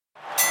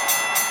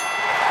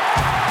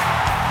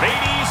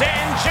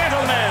and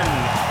gentlemen,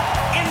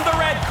 in the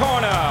red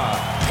corner,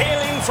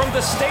 hailing from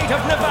the state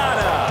of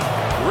Nevada,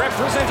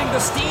 representing the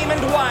Steam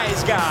and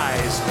Wise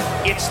Guys,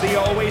 it's the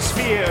always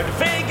feared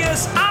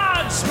Vegas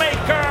Odds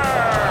Maker.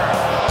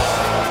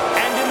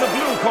 And in the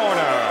blue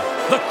corner,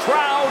 the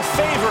crowd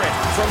favorite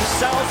from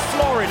South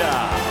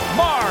Florida,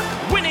 Mark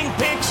Winning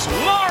Picks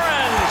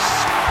Lawrence.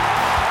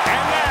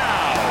 And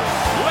now,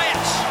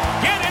 let's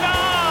get it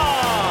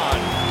on!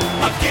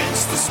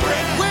 Against the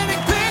Spread, Winning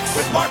Picks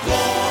with Mark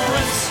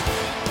Lawrence.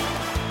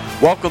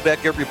 Welcome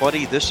back,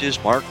 everybody. This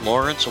is Mark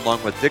Lawrence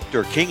along with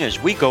Victor King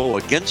as we go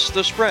against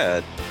the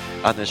spread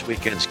on this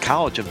weekend's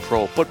college and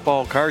pro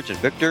football cards. And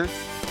Victor,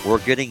 we're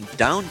getting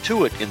down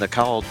to it in the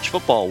college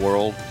football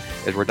world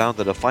as we're down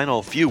to the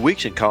final few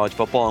weeks in college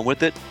football. And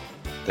with it,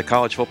 the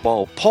college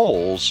football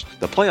polls,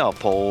 the playoff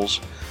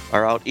polls,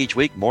 are out each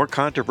week. More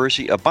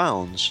controversy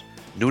abounds.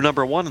 New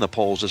number one in the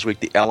polls this week,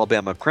 the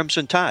Alabama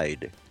Crimson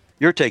Tide.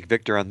 Your take,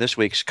 Victor, on this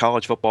week's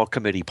college football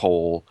committee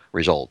poll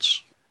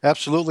results.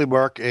 Absolutely,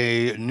 Mark.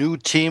 A new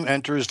team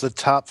enters the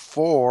top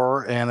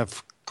four, and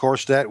of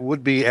course that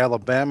would be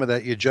Alabama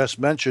that you just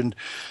mentioned.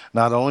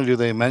 Not only do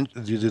they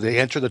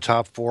enter the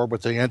top four,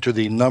 but they enter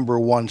the number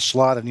one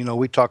slot. And, you know,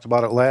 we talked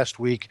about it last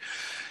week.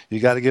 You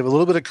got to give a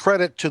little bit of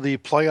credit to the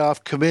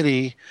playoff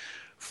committee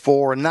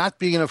for not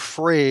being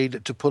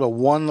afraid to put a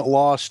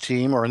one-loss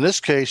team, or in this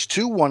case,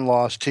 two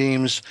one-loss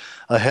teams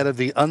ahead of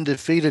the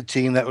undefeated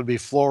team. That would be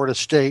Florida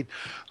State,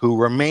 who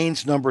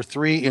remains number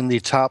 3 in the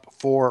top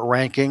 4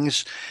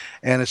 rankings.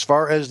 And as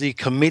far as the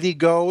committee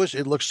goes,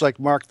 it looks like,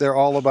 Mark, they're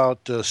all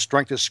about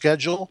strength of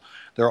schedule.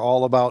 They're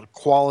all about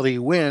quality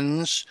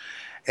wins.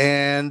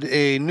 And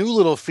a new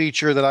little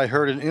feature that I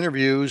heard in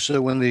interviews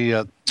when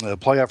the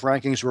playoff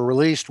rankings were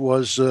released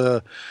was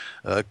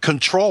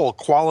control,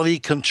 quality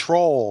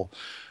control.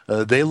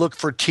 They look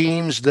for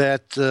teams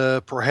that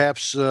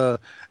perhaps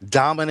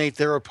dominate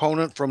their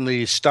opponent from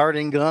the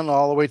starting gun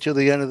all the way to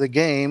the end of the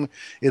game.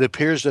 It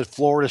appears that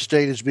Florida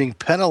State is being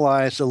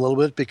penalized a little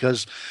bit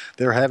because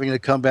they're having to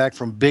come back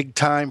from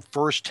big-time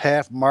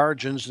first-half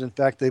margins. In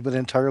fact, they've been an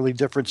entirely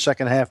different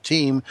second-half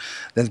team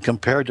than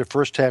compared to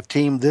first-half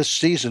team this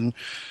season.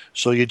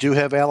 So you do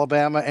have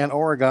Alabama and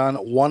Oregon,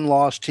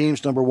 one-loss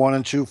teams, number 1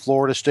 and 2,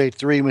 Florida State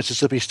 3,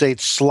 Mississippi State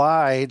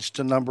slides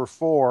to number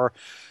 4.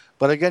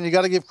 But again, you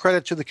got to give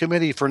credit to the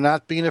committee for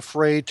not being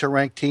afraid to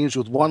rank teams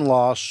with one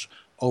loss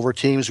over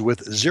teams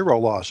with 0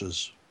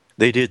 losses.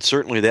 They did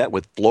certainly that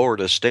with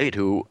Florida State,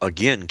 who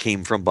again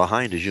came from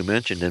behind, as you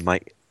mentioned, in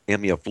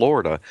Miami of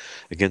Florida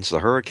against the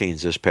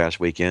Hurricanes this past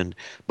weekend,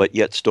 but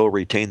yet still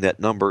retained that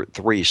number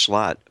 3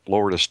 slot.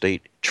 Florida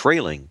State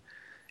trailing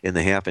in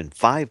the half in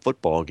 5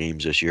 football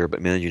games this year,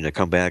 but managing to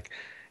come back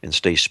and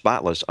stay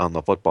spotless on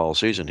the football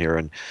season here.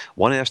 And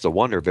one has to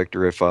wonder,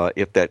 Victor, if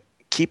that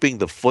keeping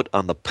the foot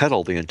on the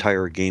pedal the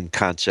entire game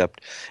concept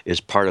is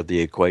part of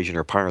the equation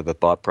or part of the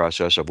thought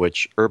process of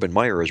which Urban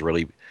Meyer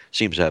really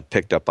seems to have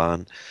picked up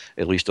on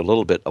at least a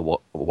little bit a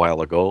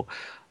while ago.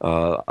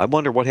 I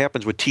wonder what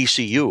happens with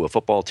TCU, a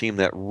football team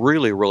that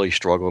really, really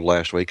struggled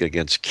last week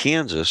against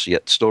Kansas,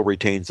 yet still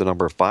retains the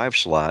number 5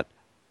 slot.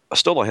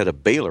 Still ahead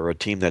of Baylor, a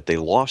team that they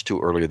lost to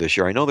earlier this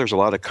year. I know there's a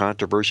lot of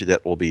controversy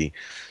that will be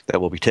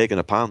taken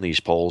upon these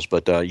polls,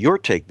 but your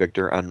take,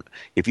 Victor, on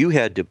if you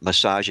had to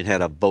massage and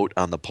had a vote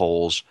on the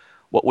polls,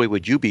 what way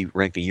would you be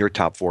ranking your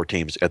top 4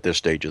 teams at this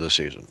stage of the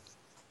season?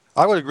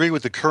 I would agree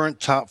with the current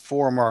top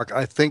 4, Mark.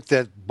 I think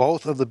that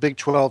both of the Big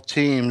 12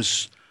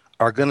 teams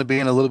are going to be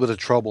in a little bit of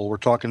trouble. We're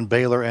talking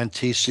Baylor and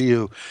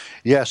TCU.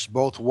 Yes,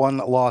 both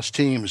one-loss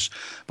teams.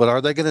 But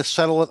are they going to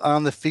settle it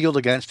on the field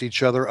against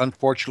each other?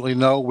 Unfortunately,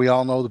 no. We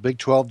all know the Big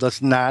 12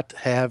 does not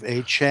have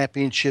a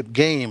championship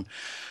game.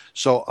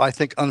 So I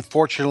think,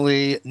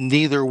 unfortunately,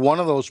 neither one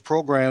of those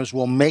programs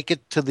will make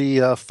it to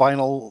the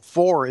Final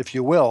Four, if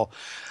you will.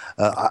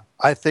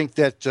 I think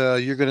that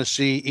you're going to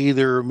see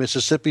either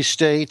Mississippi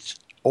State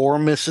or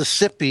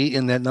Mississippi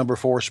in that number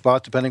 4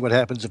 spot, depending what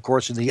happens, of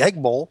course, in the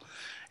Egg Bowl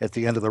at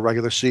the end of the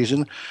regular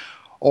season.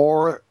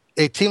 Or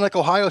a team like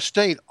Ohio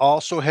State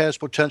also has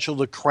potential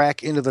to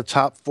crack into the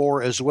top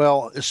 4 as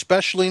well,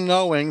 especially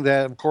knowing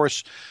that, of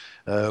course,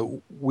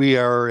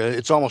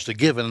 it's almost a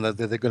given that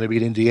they're going to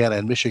beat Indiana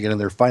and Michigan in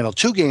their final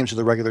 2 games of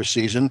the regular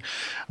season,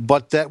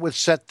 but that would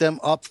set them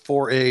up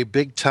for a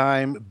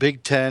big-time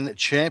Big Ten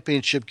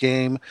championship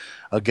game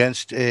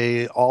against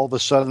all of a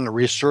sudden a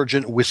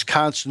resurgent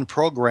Wisconsin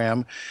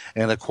program,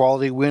 and a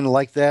quality win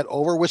like that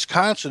over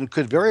Wisconsin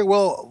could very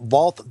well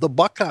vault the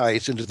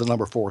Buckeyes into the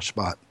number 4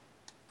 spot.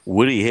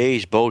 Woody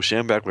Hayes, Bo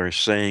Schembechler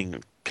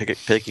saying,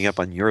 picking up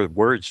on your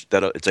words,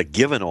 that it's a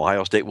given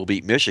Ohio State will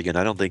beat Michigan.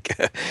 I don't think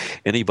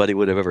anybody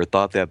would have ever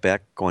thought that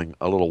back going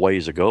a little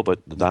ways ago, but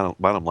the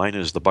bottom line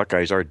is the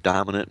Buckeyes are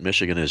dominant,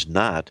 Michigan is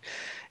not.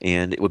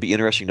 And it would be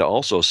interesting to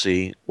also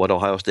see what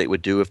Ohio State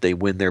would do if they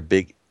win their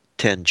Big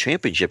Ten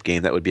championship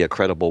game, that would be a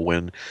credible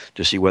win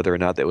to see whether or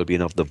not that would be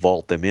enough to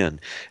vault them in.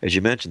 As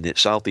you mentioned, the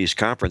Southeast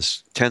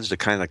Conference tends to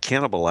kind of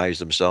cannibalize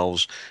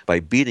themselves by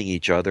beating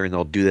each other, and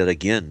they'll do that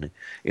again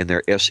in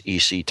their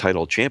SEC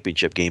title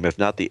championship game, if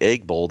not the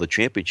Egg Bowl, the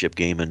championship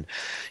game. And,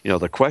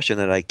 the question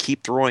that I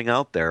keep throwing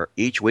out there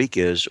each week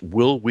is,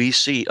 will we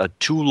see a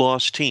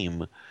two-loss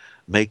team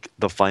make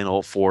the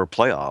Final Four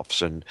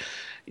playoffs? And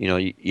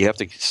you have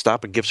to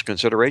stop and give some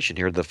consideration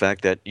here to the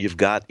fact that you've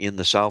got in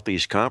the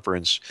Southeast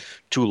Conference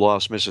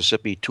two-loss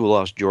Mississippi,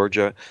 two-loss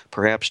Georgia,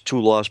 perhaps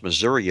two-loss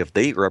Missouri. If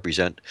they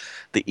represent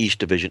the East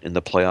Division in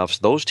the playoffs,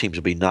 those teams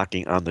will be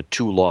knocking on the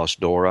two-loss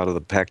door. Out of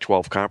the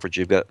Pac-12 Conference,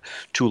 you've got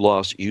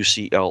two-loss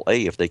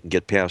UCLA. If they can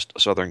get past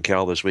Southern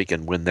Cal this week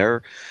and win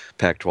their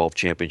Pac-12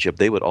 championship,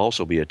 they would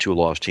also be a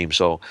two-loss team.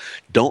 So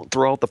don't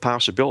throw out the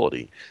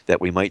possibility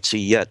that we might see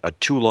yet a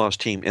two-loss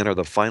team enter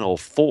the Final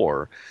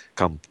Four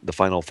come the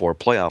Final Four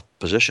playoff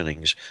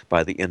positionings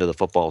by the end of the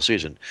football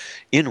season.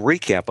 In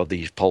recap of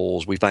these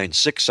polls, we find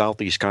 6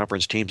 Southeast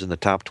Conference teams in the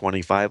top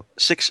 25,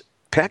 6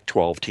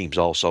 Pac-12 teams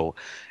also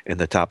in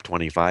the top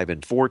 25,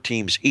 and 4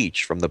 teams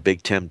each from the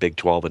Big 10, Big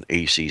 12, and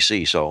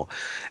ACC. So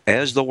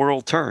as the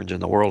world turns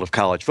in the world of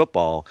college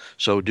football,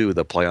 so do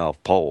the playoff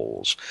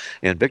polls.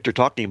 And Victor,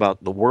 talking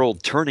about the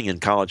world turning in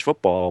college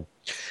football,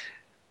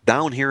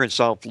 down here in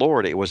South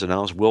Florida, it was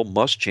announced Will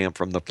Muschamp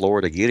from the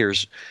Florida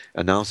Gators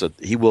announced that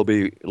he will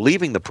be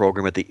leaving the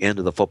program at the end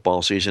of the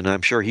football season.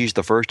 I'm sure he's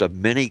the first of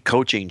many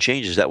coaching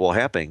changes that will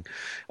happen.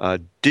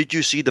 Did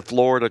you see the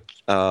Florida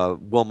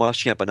Will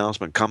Muschamp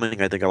announcement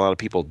coming? I think a lot of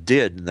people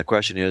did. And the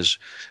question is,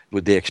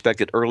 would they expect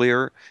it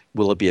earlier?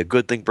 Will it be a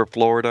good thing for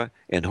Florida?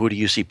 And who do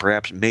you see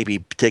perhaps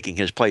maybe taking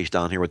his place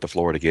down here with the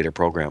Florida Gator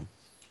program?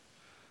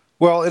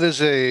 Well, it is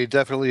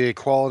definitely a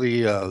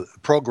quality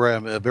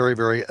program, a very,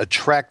 very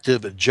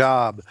attractive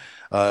job.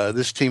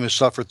 This team has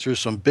suffered through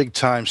some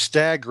big-time,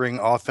 staggering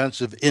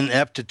offensive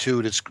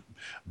ineptitude. It's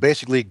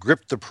basically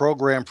gripped the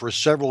program for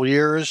several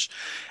years,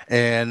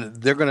 and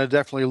they're going to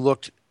definitely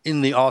look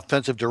in the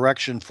offensive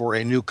direction for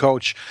a new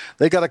coach.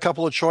 They got a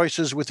couple of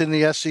choices within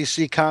the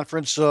SEC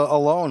conference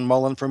alone.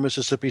 Mullen from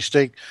Mississippi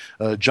State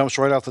jumps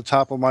right off the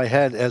top of my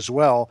head as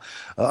well.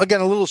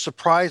 Again, a little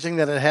surprising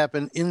that it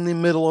happened in the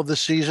middle of the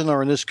season,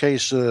 or in this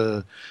case,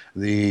 the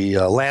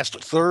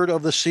last third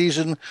of the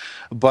season.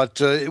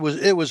 But it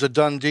was a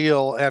done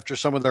deal after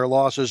some of their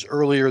losses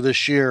earlier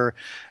this year.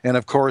 And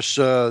of course,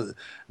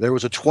 there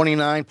was a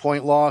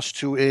 29-point loss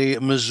to a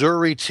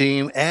Missouri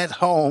team at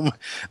home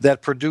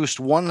that produced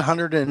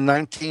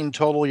 119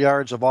 total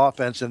yards of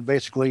offense, and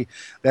basically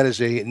that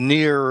is a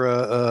near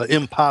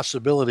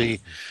impossibility.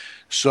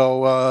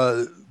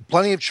 So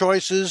plenty of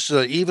choices,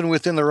 even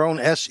within their own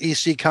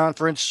SEC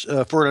conference,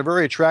 for a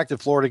very attractive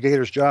Florida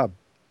Gators job.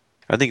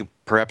 I think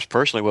perhaps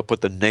personally what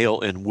put the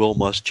nail in Will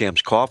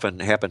Muschamp's coffin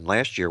happened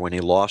last year when he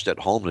lost at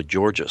home to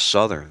Georgia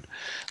Southern.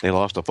 They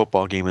lost a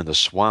football game in the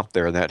swamp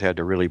there, and that had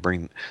to really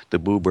bring the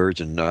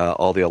Bluebirds and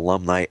all the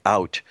alumni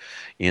out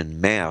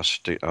in mass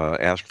to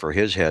ask for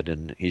his head,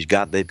 and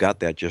they've got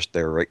that just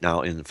there right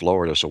now in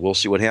Florida. So we'll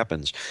see what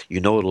happens.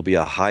 It'll be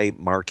a high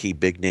marquee,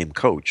 big name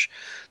coach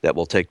that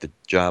will take the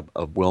job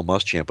of Will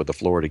Muschamp with the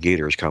Florida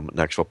Gators come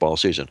next football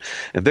season.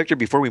 And Victor,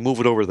 before we move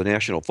it over to the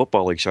National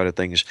Football League side of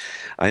things,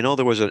 I know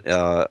there was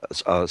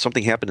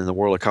something happened in the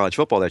world of college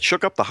football that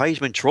shook up the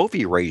Heisman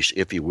Trophy race,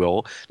 if you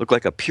will. Looked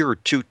like a pure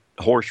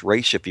two-horse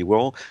race, if you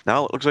will.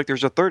 Now it looks like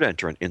there's a third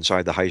entrant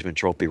inside the Heisman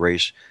Trophy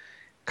race.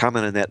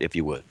 Comment on that, if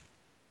you would.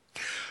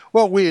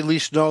 Well, we at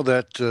least know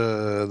that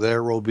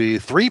there will be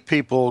 3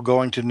 people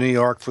going to New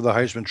York for the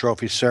Heisman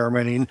Trophy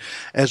ceremony.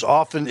 As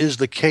often is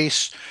the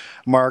case,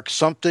 Mark,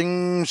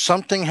 something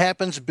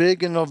happens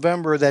big in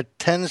November that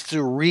tends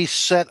to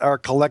reset our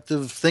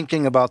collective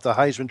thinking about the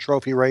Heisman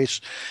Trophy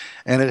race.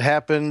 And it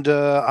happened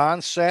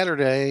on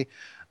Saturday,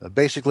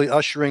 basically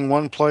ushering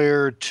one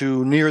player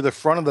to near the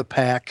front of the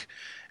pack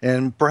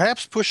and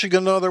perhaps pushing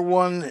another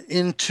one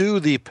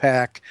into the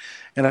pack.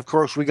 And, of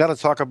course, we got to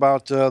talk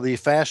about the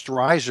fast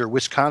riser,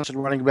 Wisconsin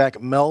running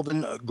back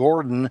Melvin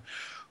Gordon,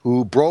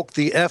 who broke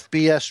the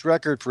FBS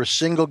record for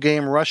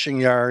single-game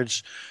rushing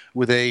yards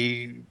with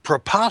a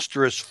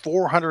preposterous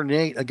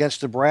 408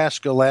 against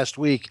Nebraska last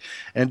week.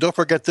 And don't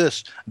forget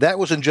this, that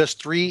was in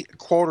just 3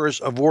 quarters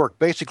of work.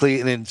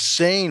 Basically an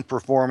insane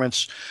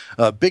performance,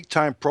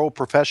 big-time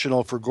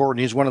professional for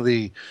Gordon. He's one of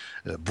the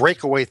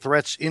breakaway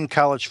threats in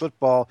college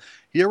football.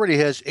 He already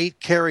has 8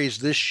 carries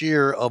this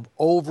year of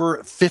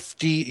over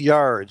 50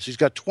 yards. He's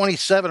got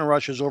 27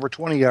 rushes over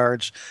 20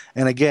 yards,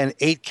 and again,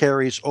 8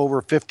 carries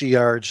over 50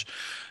 yards.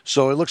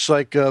 So it looks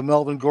like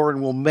Melvin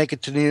Gordon will make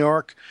it to New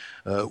York.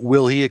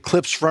 Will he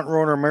eclipse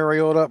front-runner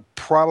Mariota?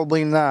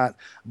 Probably not.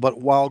 But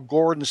while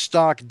Gordon's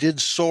stock did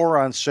soar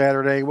on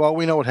Saturday, well,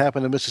 we know what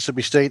happened to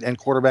Mississippi State and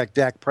quarterback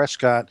Dak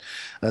Prescott.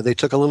 They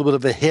took a little bit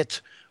of a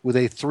hit with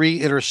a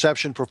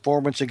 3-interception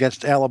performance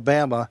against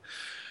Alabama.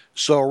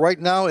 So right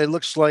now it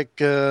looks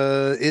like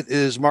it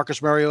is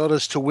Marcus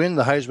Mariota's to win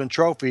the Heisman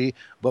Trophy,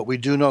 but we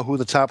do know who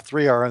the top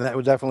 3 are, and that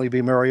would definitely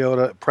be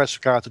Mariota,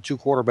 Prescott, the 2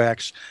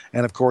 quarterbacks,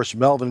 and, of course,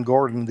 Melvin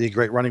Gordon, the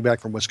great running back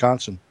from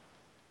Wisconsin.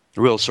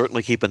 We'll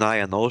certainly keep an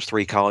eye on those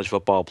three college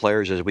football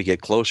players as we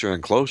get closer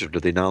and closer to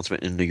the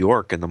announcement in New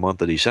York in the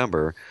month of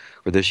December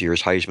for this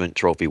year's Heisman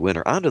Trophy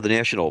winner. On to the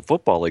National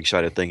Football League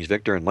side of things,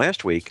 Victor. And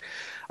last week,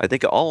 I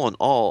think all in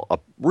all, a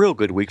real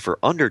good week for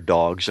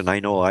underdogs. And I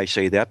know I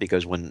say that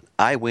because when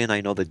I win,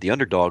 I know that the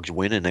underdogs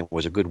win, and it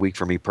was a good week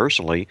for me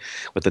personally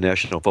with the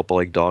National Football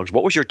League dogs.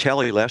 What was your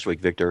tally last week,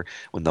 Victor,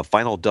 when the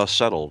final dust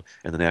settled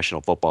in the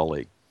National Football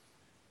League?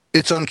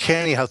 It's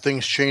uncanny how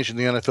things changed in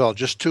the NFL.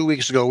 Just 2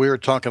 weeks ago, we were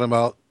talking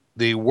about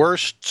the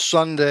worst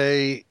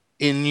Sunday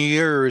in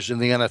years in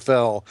the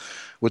NFL,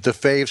 with the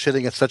faves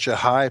hitting at such a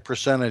high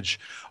percentage.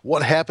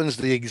 What happens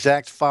the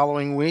exact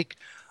following week?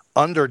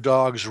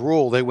 Underdogs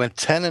rule. They went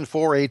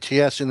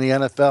 10-4 ATS in the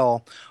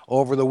NFL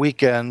over the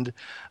weekend.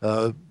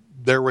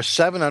 There were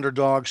 7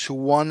 underdogs who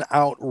won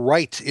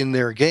outright in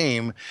their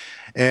game.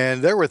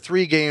 And there were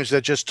 3 games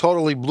that just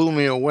totally blew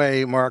me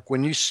away, Mark.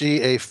 When you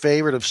see a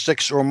favorite of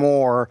 6 or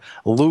more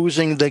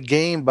losing the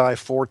game by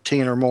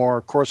 14 or more,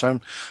 of course, I'm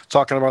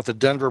talking about the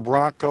Denver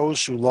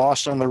Broncos, who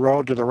lost on the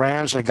road to the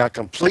Rams. They got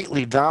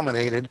completely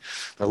dominated.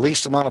 The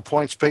least amount of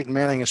points Peyton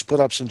Manning has put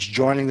up since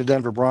joining the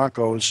Denver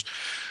Broncos.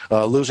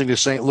 Losing to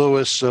St.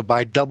 Louis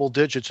by double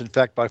digits, in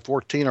fact, by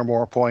 14 or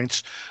more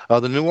points.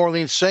 The New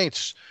Orleans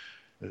Saints,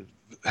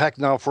 heck,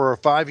 now for a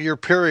 5-year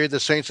period, the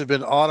Saints have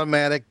been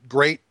automatic,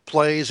 great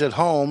plays at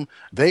home.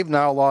 They've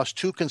now lost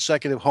 2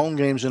 consecutive home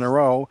games in a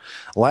row.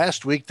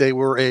 Last week, they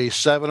were a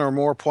 7 or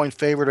more point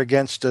favorite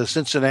against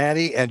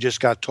Cincinnati and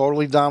just got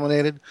totally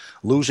dominated,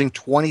 losing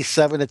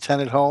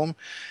 27-10 at home.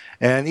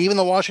 And even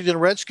the Washington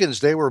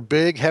Redskins, they were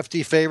big,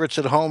 hefty favorites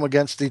at home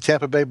against the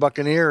Tampa Bay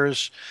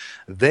Buccaneers.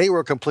 They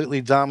were completely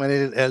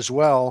dominated as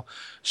well.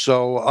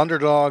 So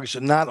underdogs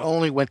not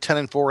only went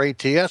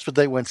 10-4 ATS, but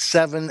they went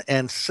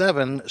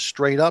 7-7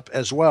 straight up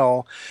as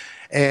well.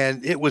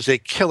 And it was a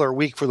killer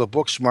week for the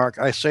books, Mark.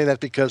 I say that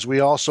because we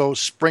also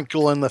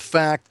sprinkle in the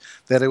fact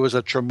that it was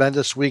a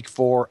tremendous week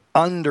for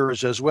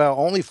unders as well.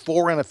 Only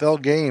 4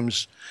 NFL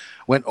games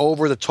went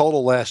over the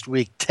total last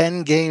week.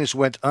 10 games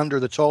went under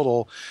the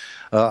total.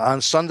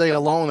 On Sunday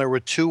alone, there were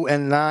 2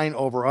 and 9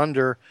 over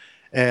under.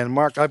 And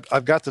Mark,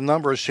 I've got the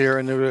numbers here,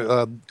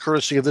 and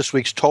courtesy of this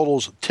week's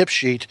totals tip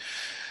sheet.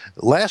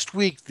 Last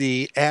week,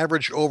 the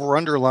average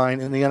over-under line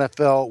in the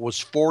NFL was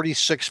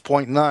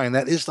 46.9.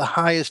 That is the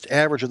highest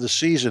average of the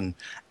season.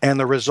 And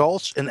the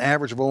results, an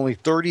average of only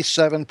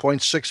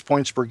 37.6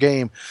 points per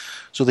game.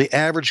 So the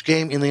average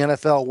game in the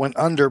NFL went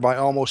under by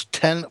almost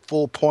 10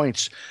 full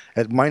points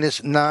at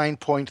minus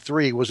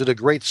 9.3. Was it a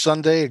great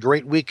Sunday, a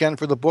great weekend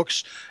for the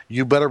books?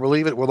 You better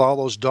believe it, with all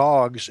those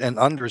dogs and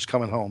unders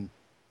coming home.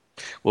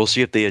 We'll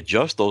see if they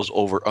adjust those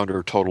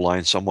over-under total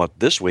lines somewhat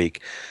this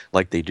week,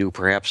 like they do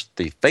perhaps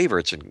the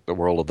favorites in the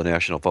world of the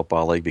National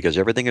Football League, because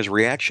everything is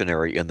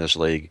reactionary in this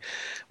league.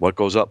 What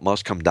goes up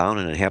must come down,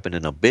 and it happened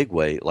in a big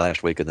way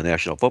last week in the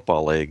National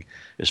Football League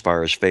as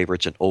far as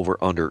favorites and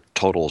over-under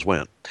totals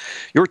went.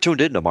 You're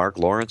tuned in to Mark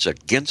Lawrence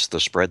Against the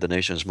Spread, the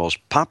nation's most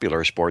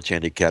popular sports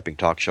handicapping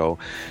talk show.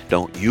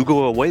 Don't you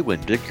go away.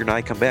 When Victor and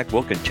I come back,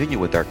 we'll continue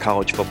with our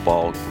college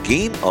football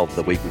game of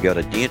the week. We got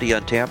a dandy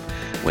on tap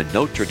when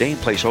Notre Dame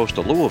plays host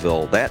to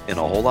Louisville. That and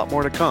a whole lot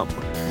more to come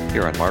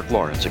here on Mark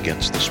Lawrence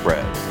Against the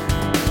Spread.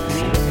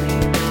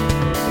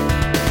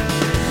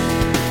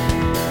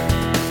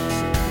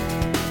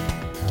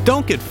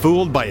 Don't get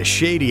fooled by a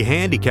shady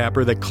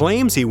handicapper that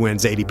claims he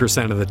wins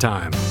 80% of the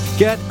time.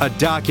 Get a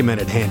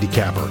documented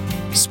handicapper.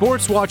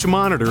 Sports Watch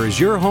Monitor is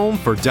your home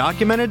for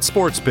documented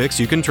sports picks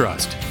you can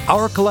trust.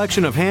 Our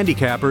collection of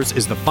handicappers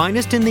is the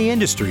finest in the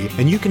industry,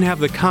 and you can have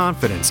the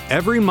confidence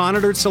every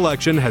monitored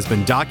selection has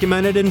been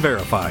documented and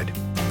verified.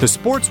 The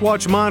Sports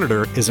Watch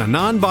Monitor is a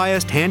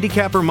non-biased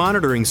handicapper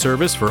monitoring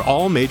service for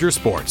all major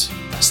sports.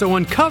 So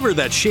uncover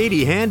that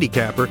shady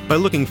handicapper by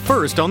looking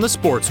first on the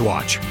Sports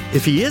Watch.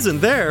 If he isn't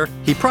there,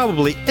 he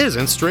probably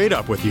isn't straight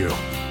up with you.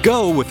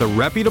 Go with a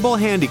reputable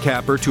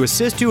handicapper to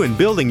assist you in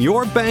building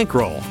your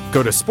bankroll.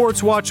 Go to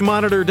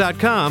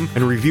sportswatchmonitor.com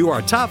and review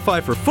our top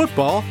 5 for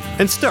football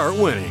and start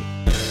winning.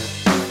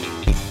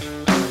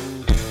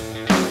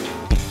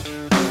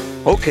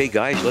 Okay,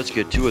 guys, let's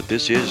get to it.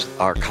 This is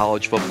our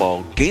college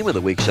football game of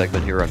the week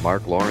segment here on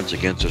Mark Lawrence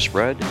Against the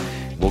Spread.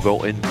 We'll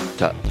go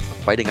into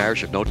Fighting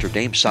Irish of Notre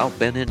Dame, South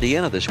Bend,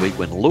 Indiana this week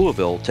when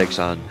Louisville takes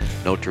on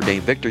Notre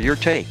Dame. Victor, your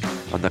take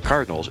on the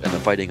Cardinals and the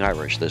Fighting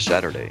Irish this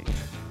Saturday.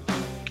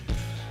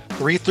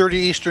 3:30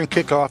 Eastern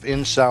kickoff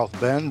in South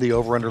Bend. The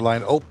over-under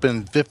line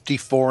opened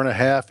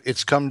 54.5.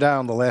 It's come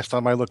down. The last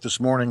time I looked this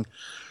morning,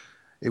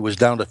 it was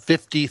down to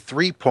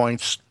 53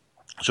 points.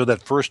 So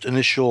that first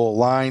initial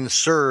line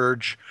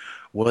surge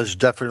was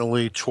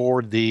definitely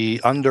toward the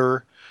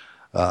under.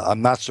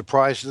 I'm not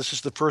surprised. This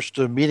is the first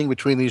meeting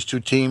between these two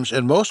teams,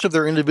 and most of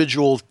their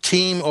individual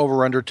team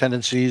over-under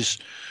tendencies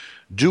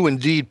do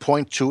indeed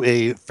point to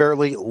a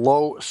fairly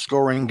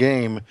low-scoring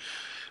game.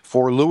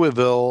 For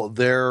Louisville,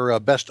 their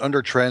best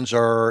under trends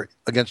are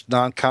against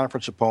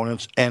non-conference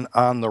opponents and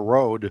on the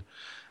road.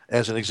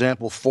 As an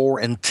example,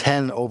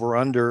 4-10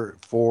 over-under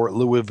for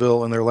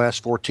Louisville in their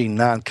last 14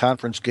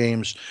 non-conference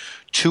games,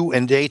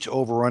 2-8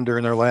 over-under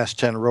in their last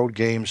 10 road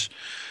games.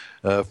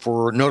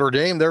 For Notre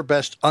Dame, their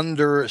best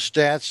under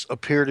stats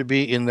appear to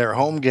be in their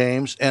home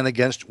games and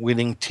against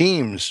winning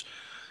teams.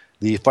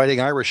 The Fighting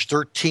Irish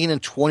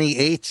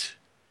 13-28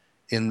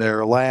 in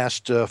their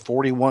last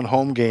 41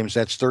 home games.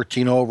 That's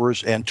 13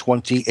 overs and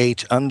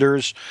 28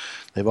 unders.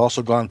 They've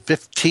also gone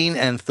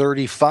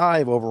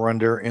 15-35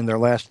 over-under in their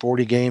last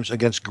 40 games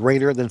against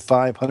greater than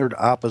 500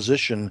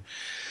 opposition.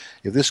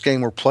 If this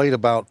game were played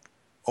about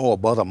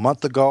a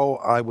month ago,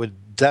 I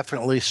would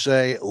definitely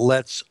say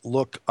let's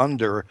look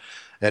under.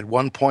 At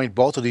one point,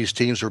 both of these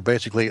teams were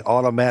basically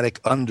automatic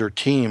under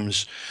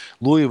teams.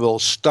 Louisville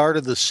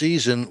started the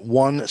season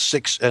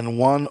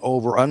 1-6-1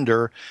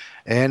 over-under,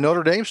 and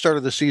Notre Dame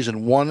started the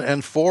season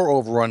 1-4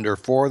 over-under.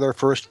 4 of their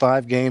first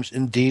 5 games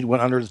indeed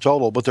went under the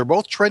total, but they're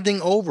both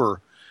trending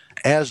over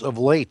as of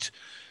late.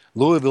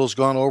 Louisville's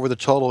gone over the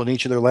total in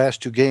each of their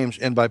last 2 games,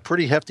 and by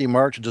pretty hefty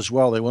margins as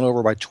well. They went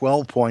over by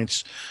 12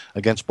 points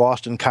against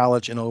Boston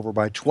College and over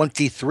by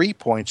 23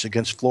 points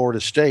against Florida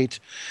State.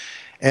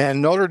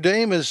 And Notre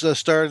Dame has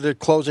started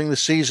closing the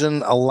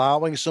season,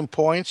 allowing some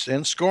points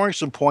and scoring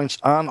some points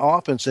on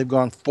offense. They've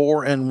gone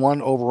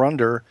 4-1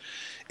 over-under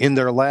in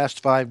their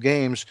last 5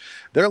 games.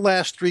 Their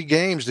last 3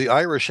 games, the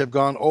Irish have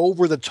gone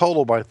over the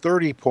total by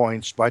 30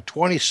 points, by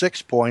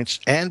 26 points,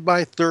 and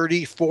by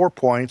 34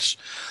 points.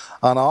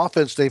 On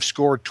offense, they've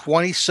scored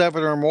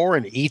 27 or more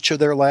in each of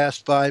their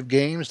last 5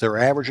 games. They're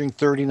averaging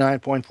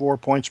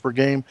 39.4 points per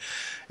game.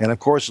 And, of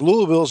course,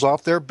 Louisville's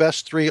off their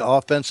best 3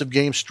 offensive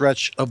game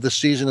stretch of the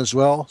season as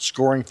well,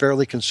 scoring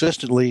fairly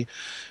consistently.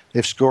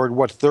 They've scored,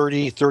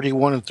 30,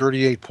 31, and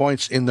 38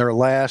 points in their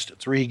last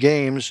 3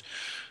 games.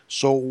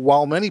 So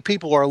while many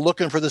people are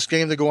looking for this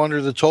game to go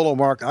under the total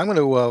mark, I'm going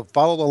to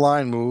follow the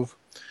line move.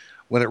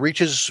 When it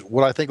reaches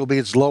what I think will be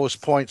its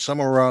lowest point,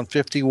 somewhere around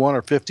 51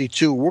 or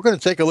 52, we're going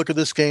to take a look at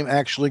this game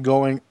actually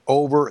going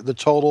over the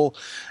total,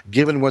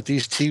 given what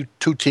these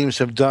two teams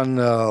have done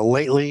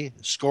lately,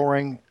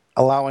 scoring,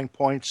 allowing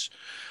points.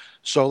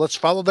 So let's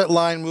follow that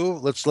line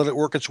move. Let's let it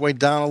work its way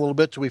down a little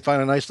bit till we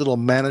find a nice little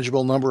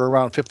manageable number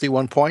around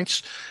 51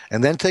 points,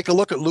 and then take a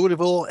look at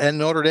Louisville and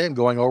Notre Dame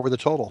going over the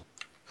total.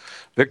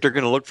 Victor,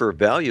 going to look for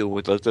value.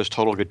 Let this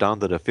total get down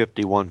to the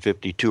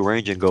 51-52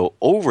 range and go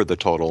over the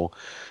total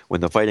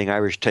when the Fighting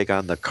Irish take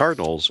on the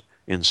Cardinals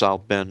in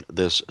South Bend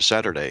this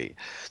Saturday.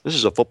 This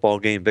is a football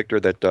game, Victor,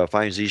 that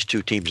finds these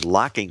two teams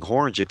locking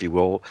horns, if you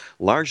will,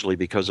 largely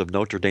because of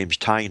Notre Dame's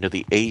tie into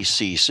the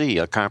ACC,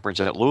 a conference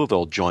that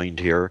Louisville joined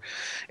here.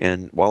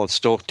 And while it's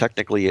still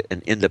technically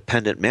an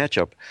independent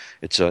matchup,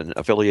 it's an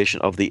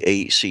affiliation of the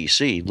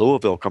ACC.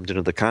 Louisville comes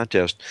into the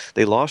contest.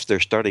 They lost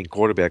their starting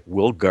quarterback,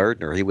 Will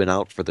Gardner. He went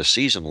out for the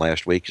season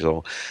last week,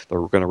 so they're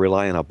going to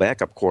rely on a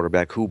backup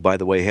quarterback who, by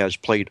the way, has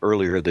played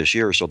earlier this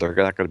year, so they're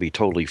not going to be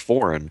totally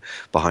foreign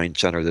behind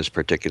center this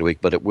particular week,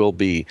 but it will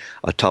be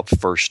a tough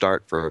first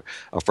start for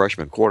a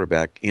freshman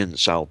quarterback in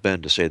South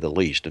Bend, to say the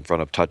least, in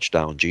front of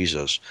touchdown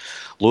Jesus.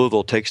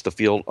 Louisville takes the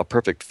field a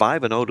perfect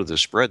 5-0 to the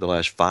spread the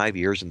last 5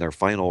 years in their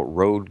final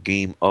road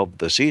game of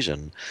the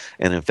season,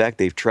 and in fact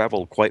they've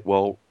traveled quite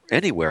well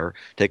anywhere.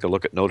 Take a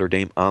look at Notre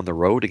Dame on the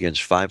road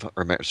against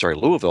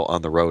Louisville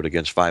on the road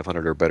against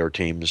 500 or better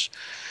teams,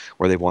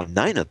 where they won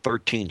 9 of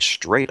 13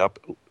 straight up,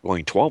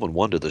 going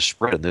 12-1 to the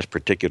spread in this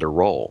particular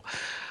role.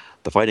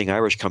 The Fighting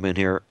Irish come in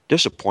here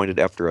disappointed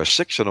after a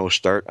 6-0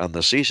 start on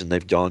the season.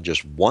 They've gone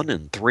just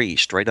 1-3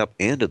 straight up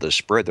and to the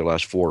spread their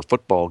last 4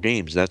 football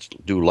games. That's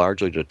due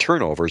largely to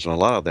turnovers, and a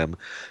lot of them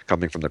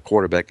coming from the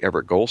quarterback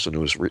Everett Golson,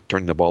 who's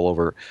turning the ball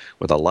over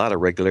with a lot of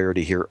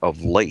regularity here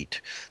of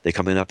late. They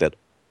come in off that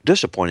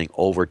disappointing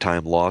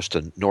overtime loss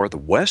to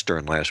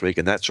Northwestern last week,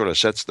 and that sort of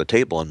sets the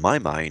table in my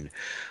mind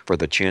for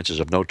the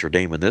chances of Notre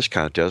Dame in this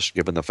contest,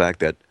 given the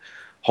fact that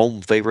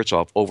home favorites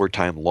off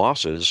overtime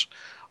losses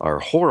are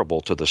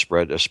horrible to the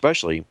spread,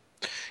 especially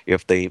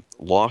if they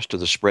lost to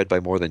the spread by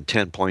more than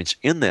 10 points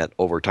in that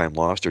overtime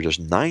loss. They're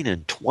just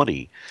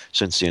 9-20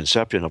 since the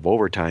inception of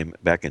overtime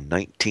back in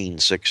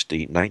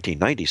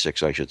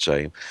 1996, I should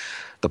say.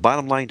 The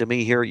bottom line to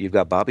me here, you've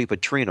got Bobby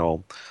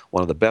Petrino,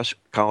 one of the best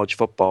college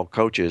football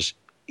coaches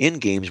in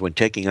games when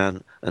taking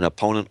on an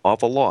opponent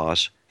off a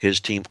loss, his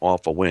team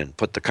off a win.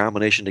 Put the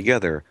combination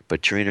together,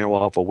 Petrino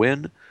off a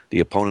win, the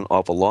opponent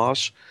off a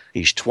loss.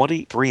 He's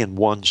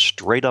 23-1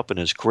 straight up in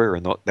his career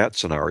in that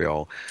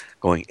scenario,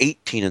 going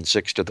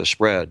 18-6 to the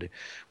spread.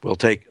 We'll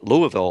take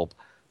Louisville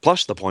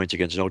plus the points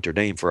against Notre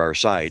Dame for our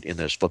side in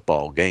this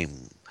football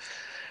game.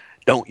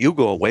 Don't you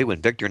go away. When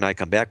Victor and I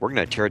come back, we're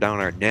going to tear down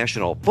our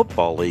National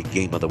Football League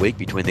game of the week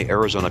between the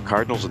Arizona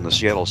Cardinals and the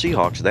Seattle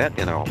Seahawks. That,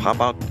 how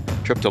about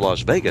trip to Las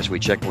Vegas? We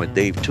check in with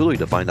Dave Tooley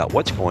to find out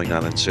what's going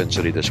on in Sin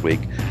City this week.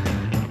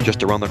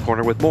 Just around the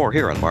corner with more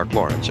here on Mark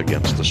Lawrence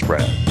Against the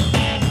Spread.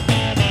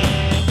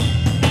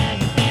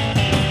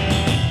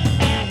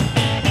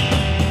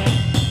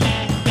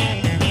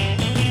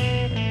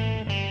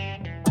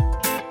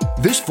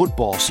 This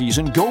football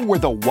season, go where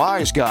the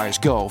wise guys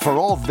go for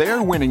all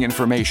their winning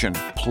information.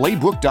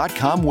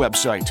 Playbook.com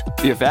website.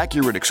 If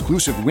accurate,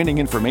 exclusive winning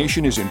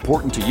information is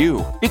important to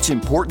you, it's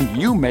important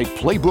you make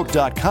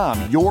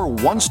Playbook.com your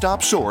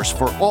one-stop source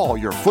for all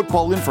your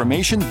football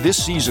information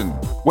this season.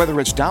 Whether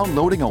it's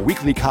downloading a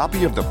weekly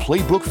copy of the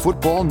Playbook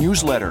Football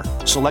Newsletter,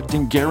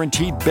 selecting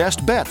guaranteed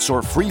best bets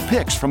or free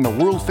picks from the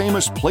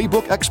world-famous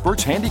Playbook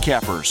experts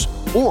handicappers,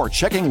 or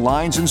checking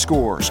lines and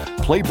scores,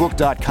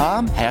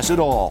 Playbook.com has it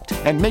all.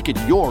 And make it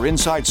your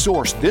inside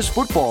source this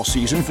football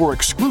season for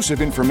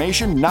exclusive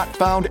information not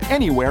found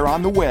anywhere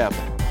on the web.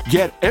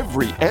 Get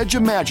every edge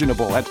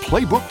imaginable at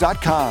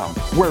Playbook.com,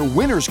 where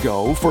winners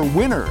go for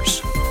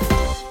winners.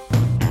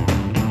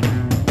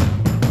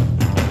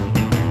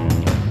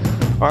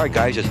 All right,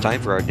 guys, it's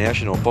time for our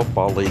National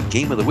Football League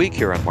Game of the Week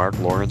here on Mark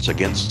Lawrence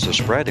Against the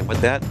Spread. And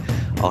with that,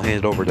 I'll hand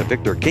it over to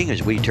Victor King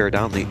as we tear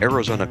down the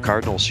Arizona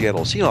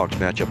Cardinals-Seattle Seahawks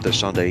matchup this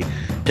Sunday,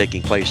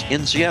 taking place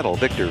in Seattle.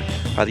 Victor,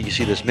 how do you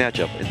see this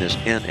matchup in this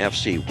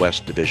NFC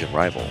West Division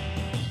rival?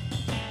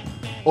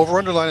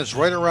 Over-under line is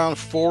right around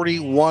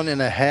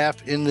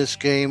 41.5 in this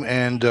game,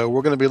 and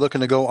we're going to be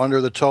looking to go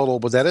under the total,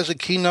 but that is a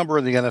key number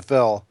in the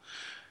NFL.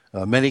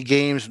 Many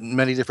games,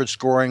 many different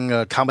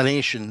scoring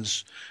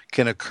combinations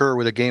can occur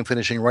with a game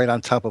finishing right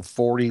on top of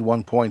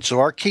 41 points. So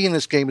our key in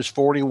this game is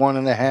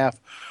 41.5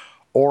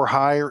 or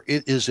higher.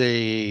 It is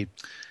a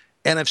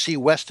NFC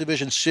West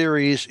Division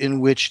series in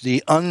which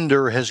the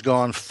under has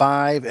gone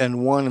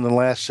 5-1 in the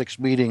last 6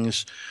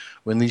 meetings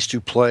when these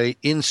two play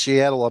in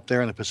Seattle up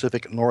there in the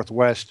Pacific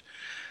Northwest.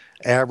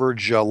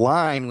 Average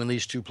line when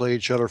these two play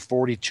each other,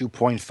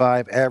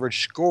 42.5.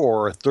 Average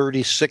score,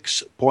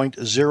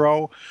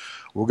 36.0.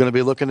 We're going to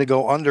be looking to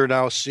go under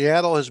now.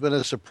 Seattle has been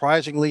a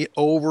surprisingly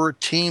over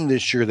team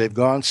this year. They've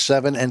gone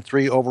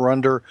 7-3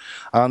 over-under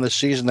on the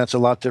season. That's a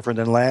lot different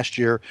than last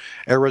year.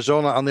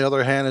 Arizona, on the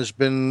other hand, has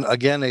been,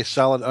 again, a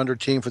solid under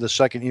team for the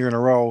second year in a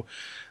row.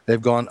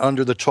 They've gone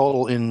under the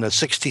total in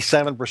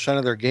 67%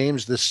 of their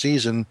games this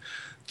season,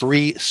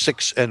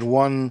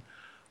 3-6-1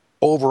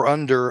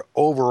 over-under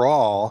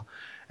overall.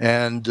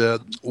 And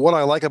what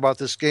I like about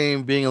this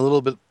game being a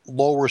little bit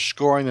lower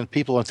scoring than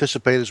people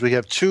anticipate is we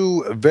have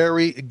two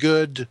very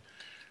good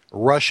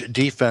rush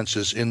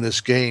defenses in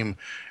this game.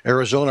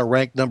 Arizona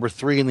ranked number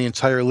 3 in the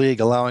entire league,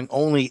 allowing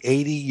only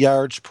 80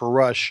 yards per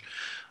rush.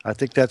 I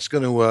think that's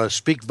going to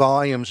speak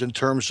volumes in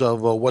terms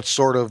of what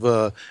sort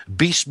of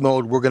beast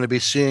mode we're going to be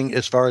seeing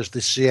as far as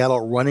the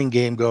Seattle running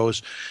game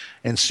goes.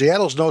 And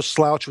Seattle's no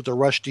slouch with the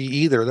rush D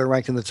either. They're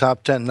ranked in the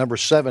top 10, number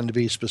 7 to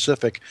be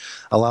specific,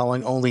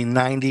 allowing only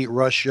 90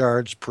 rush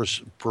yards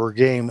per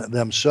game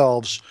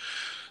themselves.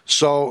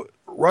 So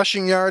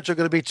rushing yards are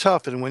going to be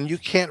tough. And when you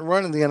can't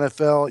run in the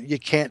NFL, you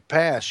can't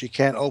pass. You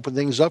can't open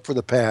things up for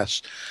the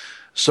pass.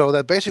 So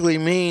that basically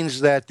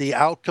means that the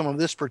outcome of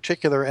this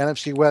particular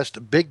NFC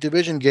West big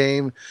division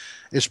game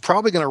is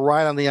probably going to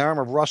ride on the arm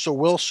of Russell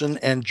Wilson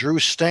and Drew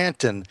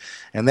Stanton.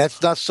 And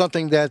that's not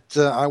something that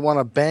I want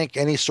to bank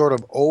any sort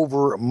of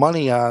over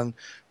money on,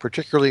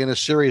 particularly in a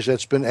series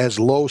that's been as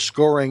low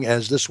scoring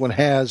as this one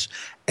has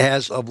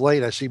as of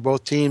late. I see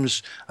both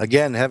teams,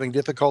 again, having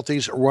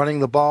difficulties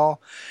running the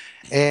ball.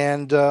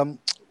 And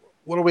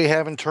what do we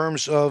have in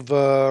terms of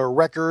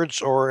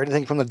records or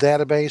anything from the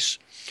database?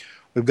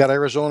 We've got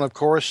Arizona, of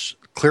course,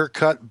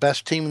 clear-cut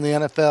best team in the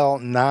NFL,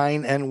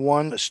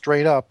 9-1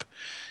 straight up.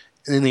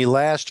 In the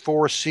last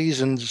 4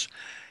 seasons,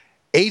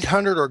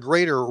 800 or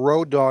greater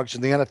road dogs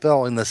in the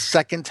NFL in the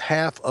second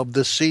half of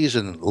the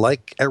season,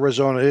 like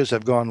Arizona is,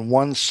 have gone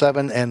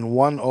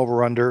 1-7-1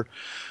 over-under.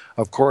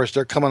 Of course,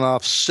 they're coming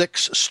off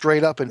 6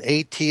 straight up and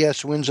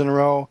ATS wins in a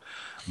row.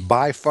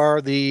 By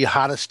far the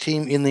hottest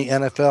team in the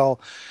NFL.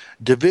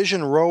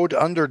 Division road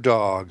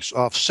underdogs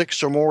off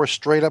 6 or more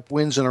straight-up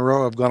wins in a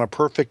row have gone a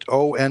perfect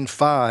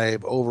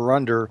 0-5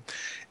 over-under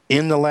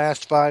in the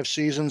last 5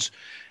 seasons.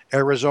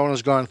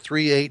 Arizona's gone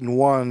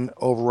 3-8-1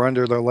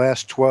 over-under their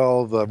last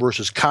 12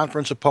 versus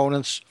conference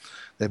opponents.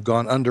 They've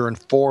gone under in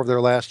 4 of their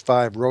last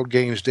 5 road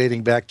games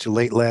dating back to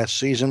late last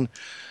season.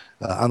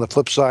 On the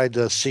flip side,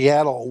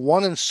 Seattle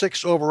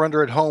 1-6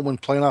 over-under at home when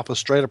playing off a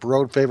straight-up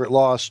road favorite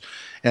loss.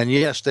 And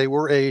yes, they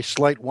were a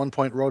slight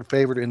 1-point road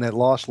favorite in that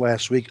loss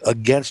last week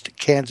against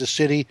Kansas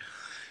City.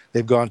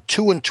 They've gone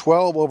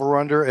 2-12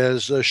 over-under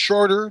as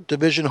shorter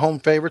division home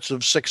favorites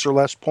of 6 or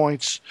less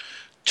points.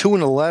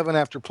 2-11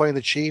 after playing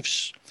the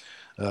Chiefs.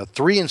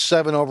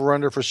 3-7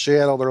 over-under for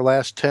Seattle, their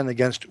last 10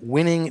 against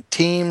winning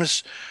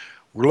teams.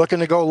 We're looking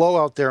to go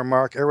low out there,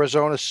 Mark.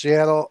 Arizona,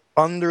 Seattle,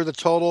 under the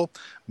total.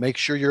 Make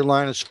sure your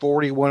line is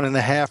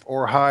 41.5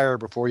 or higher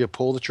before you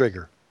pull the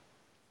trigger.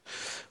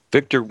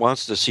 Victor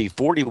wants to see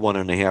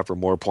 41.5 or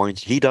more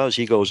points. He does.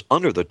 He goes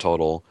under the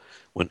total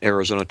when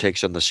Arizona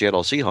takes on the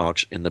Seattle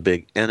Seahawks in the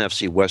big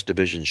NFC West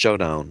Division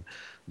showdown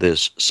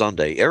this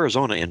Sunday.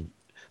 Arizona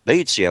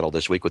invade Seattle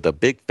this week with a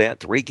big, fat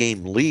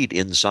 3-game lead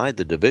inside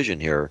the division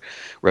here,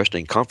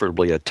 resting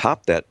comfortably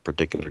atop that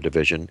particular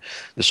division.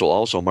 This will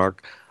also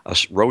mark A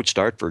road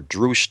start for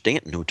Drew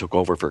Stanton, who took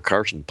over for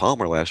Carson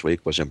Palmer last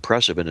week, was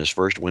impressive in his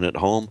first win at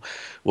home.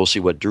 We'll see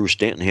what Drew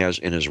Stanton has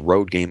in his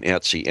road game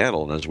at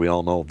Seattle. And as we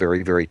all know,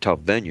 very, very tough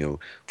venue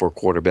for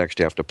quarterbacks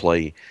to have to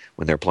play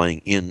when they're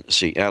playing in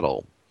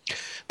Seattle.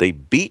 They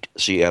beat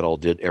Seattle,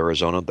 did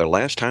Arizona. The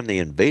last time they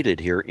invaded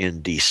here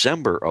in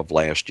December of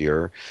last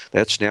year,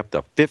 that snapped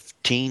a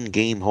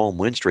 15-game home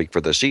win streak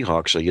for the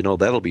Seahawks. So you know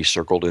that'll be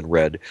circled in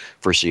red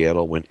for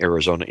Seattle when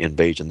Arizona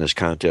invades in this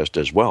contest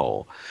as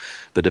well.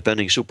 The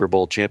defending Super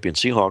Bowl champion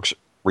Seahawks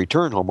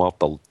return home off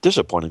the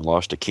disappointing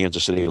loss to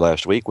Kansas City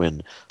last week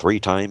when 3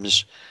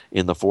 times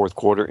in the fourth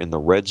quarter in the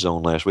red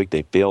zone last week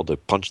they failed to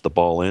punch the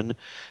ball in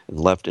and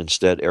left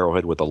instead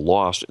Arrowhead with a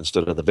loss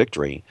instead of the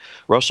victory.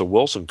 Russell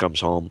Wilson comes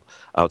home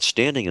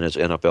outstanding in his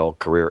NFL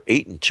career,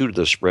 8-2 to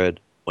the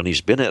spread when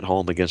he's been at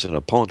home against an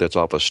opponent that's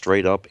off a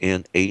straight-up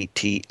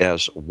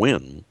NATS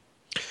win.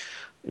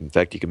 In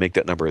fact, you can make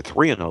that number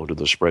 3-0 to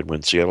the spread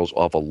when Seattle's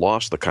off a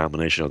loss, the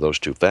combination of those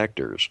two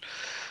factors.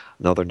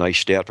 Another nice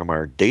stat from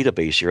our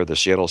database here, the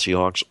Seattle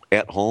Seahawks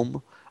at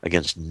home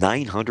against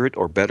 900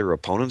 or better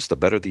opponents. The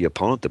better the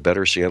opponent, the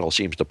better Seattle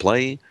seems to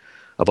play.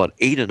 About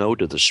 8-0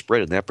 to the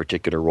spread in that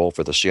particular role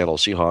for the Seattle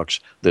Seahawks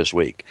this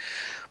week.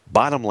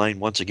 Bottom line,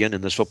 once again,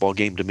 in this football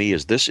game to me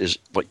is this is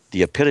what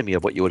the epitome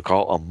of what you would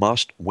call a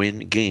must-win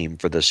game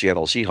for the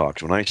Seattle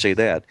Seahawks. When I say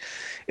that,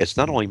 it's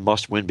not only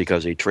must-win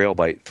because they trail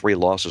by 3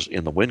 losses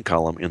in the win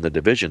column in the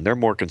division. They're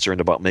more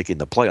concerned about making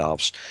the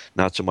playoffs,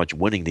 not so much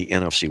winning the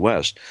NFC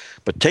West.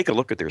 But take a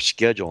look at their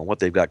schedule and what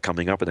they've got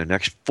coming up in their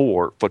next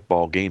 4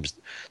 football games,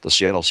 the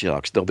Seattle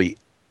Seahawks. They'll be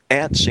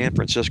at San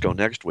Francisco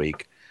next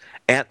week,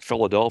 at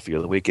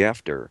Philadelphia the week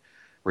after,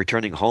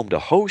 returning home to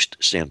host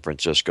San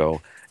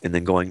Francisco, and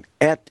then going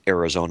at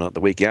Arizona the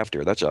week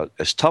after. That's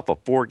as tough a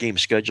 4-game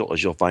schedule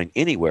as you'll find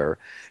anywhere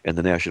in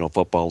the National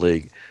Football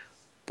League.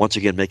 Once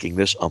again, making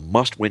this a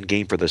must-win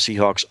game for the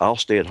Seahawks. I'll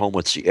stay at home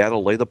with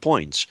Seattle, lay the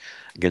points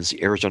against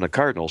the Arizona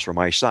Cardinals for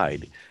my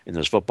side in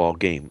this football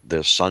game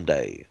this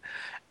Sunday.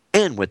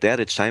 And with that,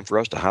 it's time for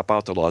us to hop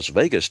out to Las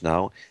Vegas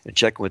now and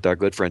check with our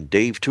good friend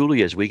Dave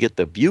Tooley as we get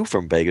the view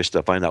from Vegas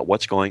to find out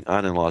what's going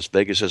on in Las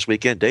Vegas this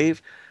weekend.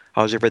 Dave,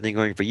 how's everything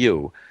going for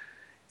you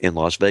in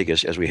Las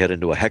Vegas as we head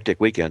into a hectic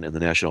weekend in the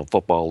National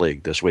Football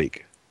League this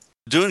week?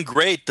 Doing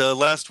great.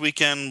 Last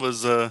weekend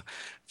was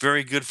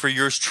very good for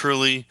yours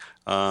truly.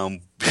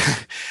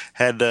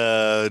 Had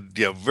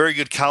very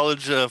good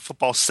college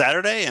football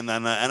Saturday, and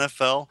then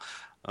NFL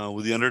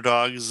with the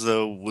underdogs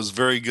was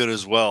very good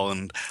as well,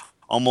 and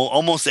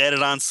almost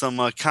added on some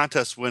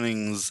contest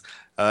winnings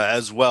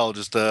as well.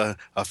 Just a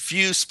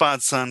few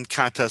spots on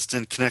contest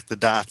didn't connect the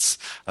dots.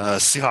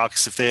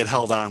 Seahawks, if they had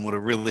held on, would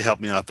have really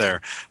helped me out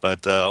there.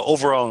 But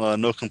overall,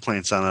 no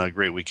complaints on a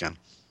great weekend.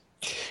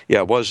 Yeah,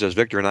 it was, as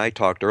Victor and I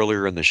talked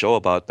earlier in the show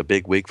about the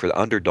big week for the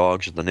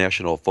underdogs in the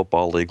National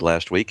Football League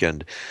last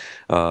weekend.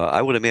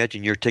 I would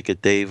imagine your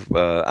ticket, Dave,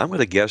 I'm going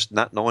to guess,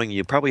 not knowing,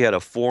 you probably had a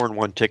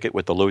 4-1 ticket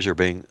with the loser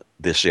being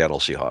the Seattle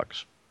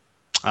Seahawks.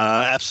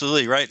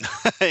 Absolutely right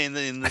in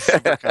the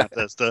Super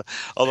contest.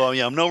 Although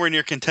I'm nowhere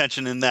near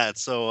contention in that,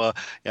 so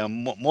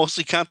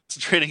mostly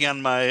concentrating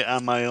on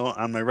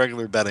my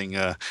regular betting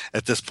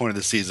at this point of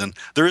the season.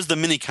 There is the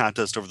mini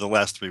contest over the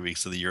last 3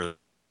 weeks of the year.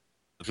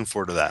 Looking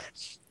forward to that.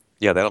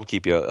 Yeah, that'll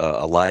keep you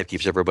alive,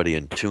 keeps everybody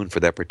in tune for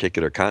that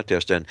particular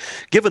contest. And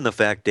given the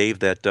fact, Dave,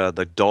 that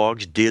the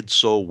dogs did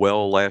so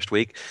well last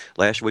week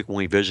when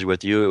we visited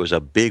with you, it was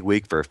a big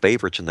week for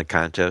favorites in the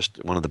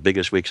contest, one of the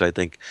biggest weeks, I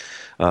think,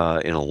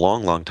 in a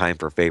long, long time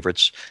for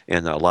favorites,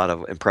 and a lot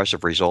of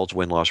impressive results,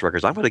 win-loss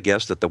records. I'm going to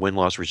guess that the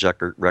win-loss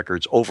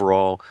records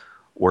overall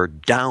were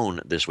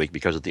down this week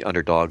because of the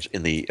underdogs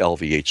in the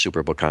LVH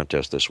Super Bowl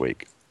contest this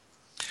week.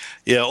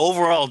 Yeah,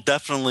 overall,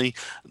 definitely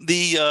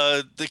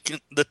the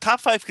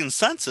top 5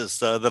 consensus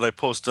that I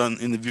post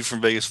in the View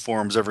from Vegas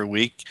forums every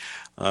week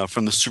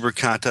from the Super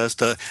Contest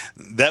that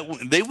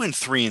they win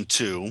 3-2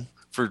 to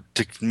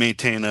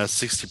maintain a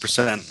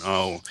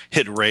 60%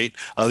 hit rate.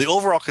 The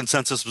overall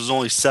consensus was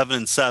only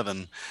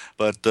 7-7,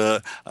 but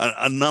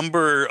a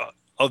number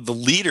of the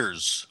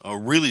leaders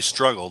really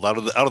struggled. Out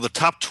of the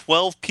top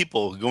 12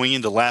 people going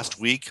into last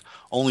week,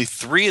 only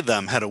 3 of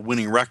them had a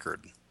winning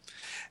record.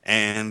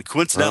 And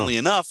coincidentally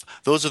enough,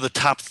 those are the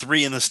top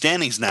 3 in the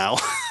standings now.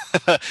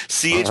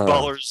 CH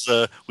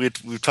Ballers,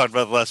 we've talked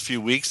about the last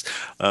few weeks,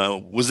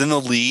 was in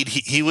the lead.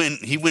 He went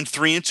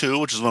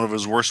 3-2, which is one of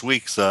his worst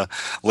weeks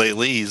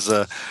lately. He's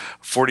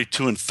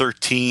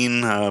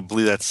 42-13. I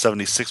believe that's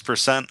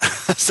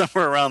 76%,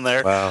 somewhere around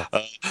there. Wow.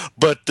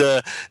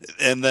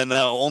 And then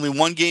only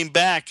 1 game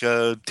back,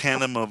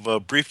 tandem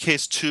of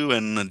Briefcase 2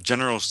 and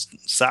General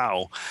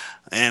Sao,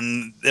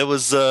 and it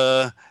was.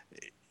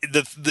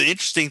 The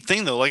interesting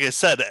thing, though, like I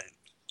said,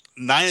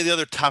 9 of the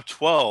other top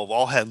 12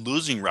 all had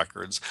losing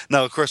records.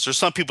 Now, of course, there's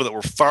some people that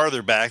were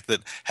farther back that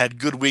had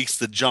good weeks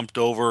that jumped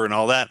over and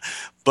all that.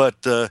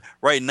 But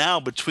right now,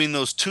 between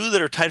those 2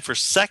 that are tied for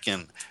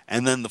second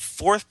and then the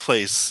 4th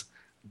place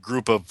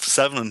group of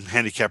 7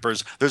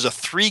 handicappers, there's a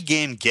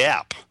 3-game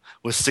gap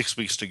with 6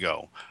 weeks to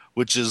go,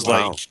 which is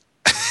like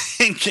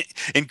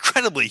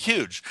incredibly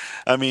huge.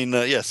 I mean,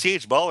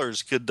 CH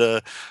Ballers could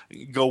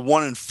go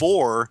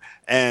 1-4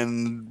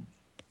 and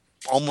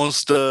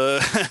almost,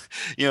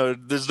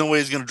 there's no way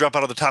he's going to drop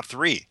out of the top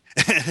three.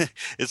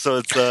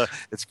 So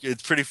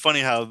it's pretty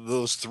funny how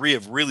those three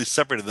have really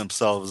separated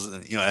themselves,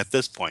 at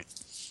this point.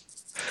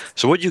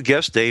 So would you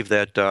guess, Dave,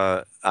 that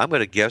I'm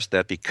going to guess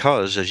that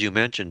because, as you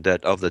mentioned,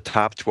 that of the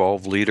top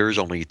 12 leaders,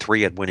 only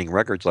 3 had winning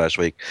records last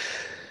week.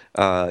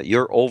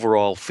 Your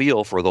overall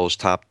feel for those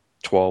top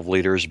 12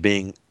 leaders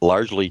being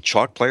largely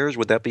chalk players,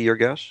 would that be your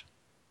guess?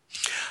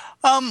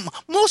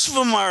 Most of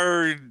them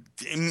are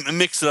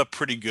mix it up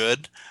pretty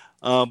good.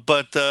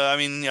 But I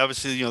mean,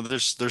 obviously,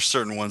 there's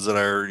certain ones that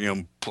are,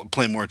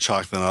 play more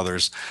chalk than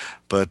others.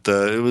 But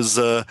it was,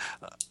 a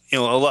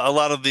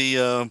lot of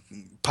the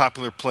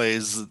popular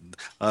plays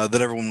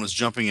that everyone was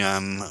jumping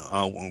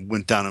on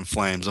went down in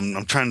flames.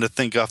 I'm trying to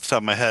think off the top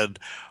of my head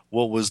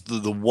what was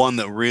the one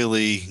that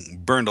really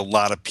burned a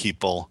lot of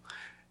people.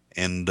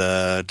 And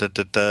maybe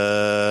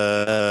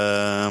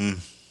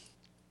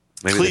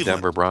Cleveland. The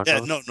Denver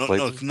Broncos? Yeah,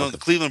 no, the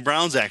Cleveland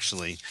Browns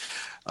actually.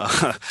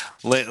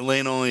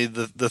 Laying only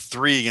the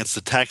 3 against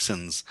the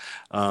Texans.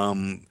 Out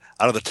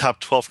of the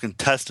top 12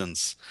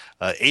 contestants,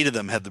 8 of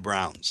them had the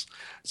Browns.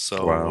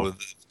 So, wow.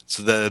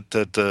 So that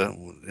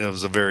it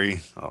was a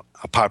very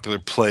popular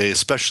play,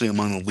 especially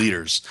among the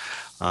leaders.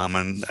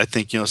 And I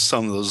think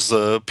some of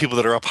those people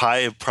that are up high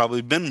have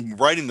probably been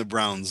riding the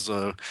Browns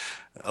a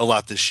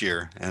lot this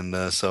year, and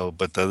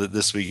but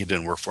this week it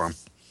didn't work for them.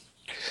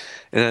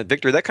 And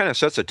Victor, that kind of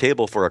sets the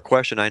table for a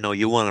question I know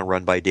you want to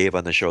run by Dave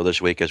on the show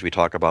this week as we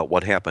talk about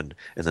what happened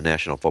in the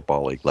National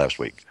Football League last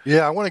week.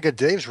 Yeah, I want to get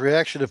Dave's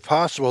reaction if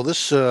possible.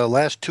 This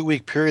last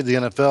 2-week period, the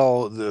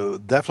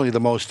NFL, definitely the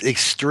most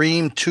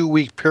extreme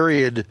 2-week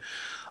period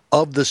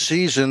of the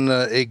season.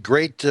 A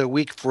great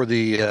week for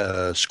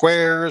the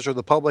squares or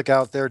the public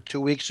out there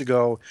 2 weeks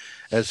ago,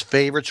 as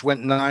favorites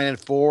went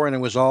 9-4, and it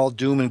was all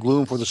doom and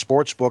gloom for the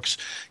sports books.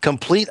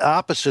 Complete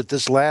opposite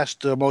this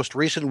last most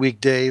recent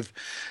week, Dave.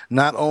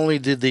 Not only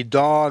did the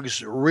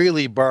dogs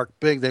really bark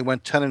big, they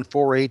went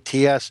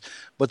 10-4 ATS,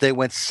 but they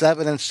went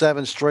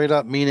 7-7 straight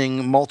up,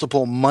 meaning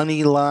multiple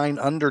money line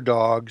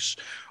underdogs,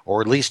 or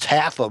at least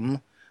half of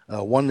them,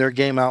 won their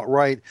game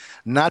outright.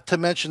 Not to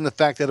mention the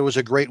fact that it was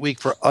a great week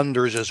for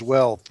unders as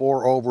well.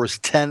 4 overs,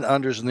 10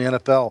 unders in the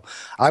NFL.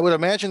 I would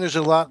imagine there's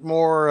a lot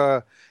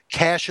more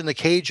cash in the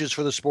cages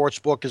for the sports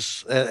book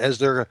as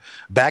they're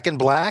back in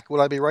black. Would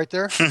I be right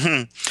there?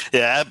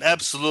 Yeah,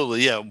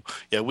 absolutely.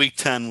 Yeah. Week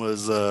 10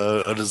 was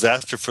a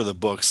disaster for the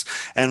books,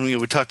 and we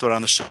talked about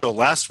on the show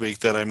last week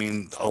that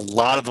a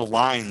lot of the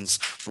lines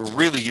were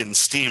really getting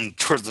steamed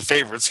towards the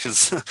favorites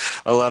because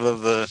a lot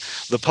of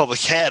the public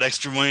had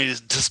extra money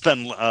to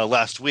spend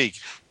last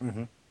week.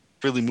 Mm-hmm.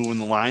 Really moving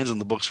the lines, and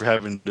the books were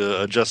having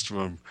to adjust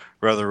them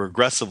rather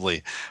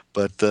aggressively.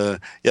 But the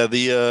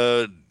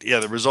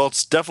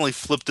results definitely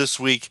flipped this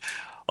week.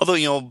 Although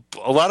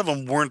a lot of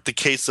them weren't the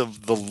case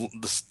of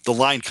the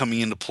line coming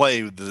into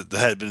play that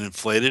had been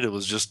inflated. It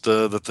was just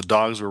that the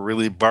dogs were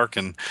really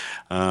barking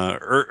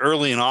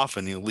early and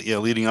often.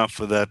 Leading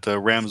off with that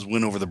Rams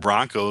win over the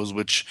Broncos,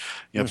 which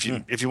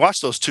if you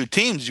watch those two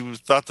teams, you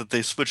thought that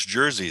they switched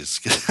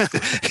jerseys.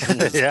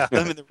 Yeah,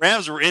 the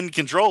Rams were in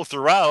control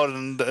throughout,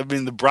 and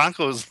the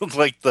Broncos looked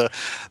like the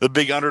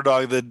big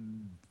underdog that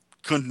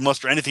couldn't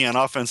muster anything on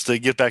offense to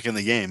get back in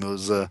the game. It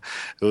was a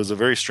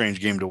very strange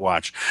game to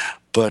watch.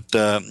 But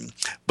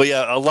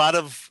yeah, a lot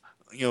of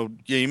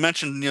you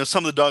mentioned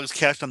some of the dogs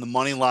cashed on the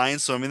money line.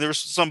 So there were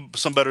some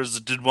bettors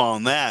that did well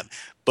on that.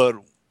 But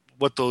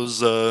what those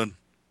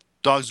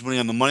dogs winning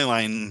on the money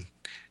line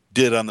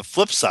did on the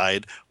flip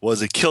side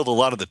was it killed a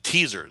lot of the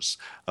teasers.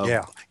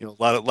 Yeah, a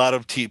lot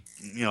of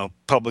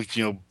public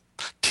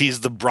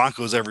teased the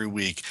Broncos every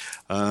week,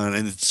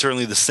 and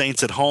certainly the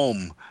Saints at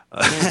home.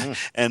 Mm-hmm.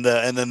 and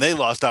then they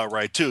lost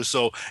outright too.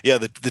 So yeah,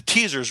 the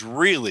teasers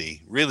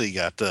really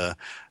got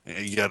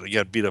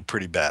beat up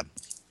pretty bad.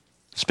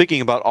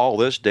 Speaking about all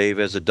this, Dave,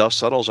 as the dust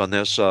settles on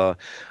this,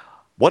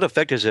 what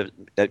effect is it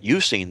that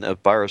you've seen as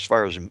far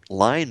as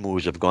line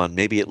moves have gone?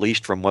 Maybe at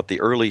least from what the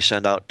early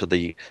send out to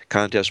the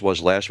contest was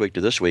last week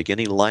to this week.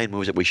 Any line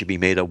moves that we should be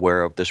made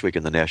aware of this week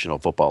in the National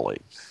Football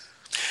League?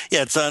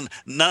 Yeah, it's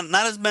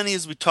not as many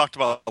as we talked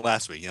about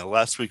last week.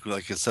 Last week,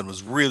 like I said,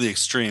 was really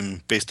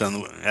extreme based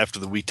on after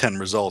the Week 10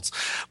 results.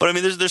 But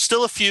there's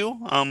still a few.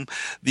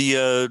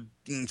 The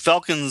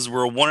Falcons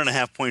were a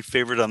 1.5 point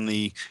favorite on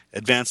the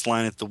advanced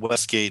line at the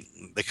Westgate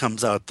that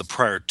comes out the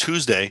prior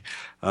Tuesday.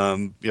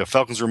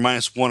 Falcons were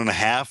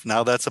 -1.5.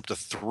 Now that's up to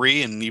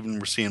 3, and even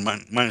we're seeing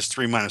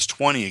 -3,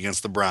 -20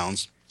 against the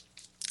Browns.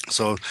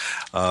 So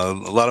a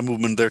lot of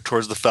movement there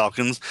towards the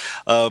Falcons.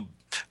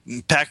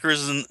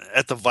 Packers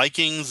at the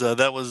Vikings,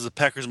 that was the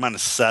Packers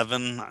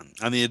 -7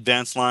 on the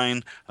advanced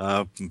line.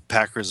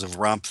 Packers have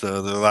romped their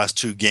last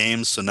 2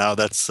 games, so now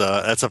that's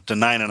up to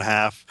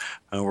 9.5.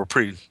 We're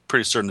pretty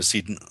certain to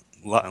see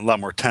a lot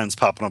more 10s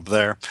popping up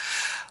there.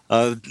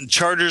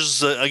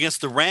 Chargers against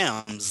the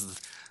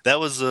Rams. That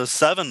was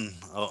 7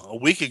 a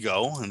week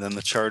ago, and then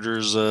the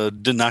Chargers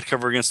did not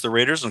cover against the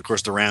Raiders, and of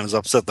course the Rams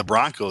upset the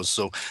Broncos.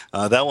 So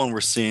that one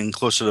we're seeing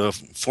closer to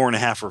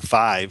 4.5 or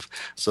 5.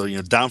 So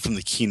down from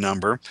the key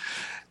number.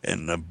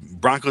 And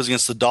Broncos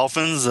against the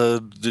Dolphins,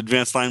 the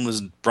advanced line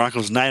was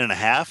Broncos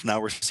 9.5.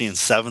 Now we're seeing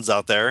 7s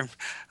out there,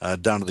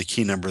 down to the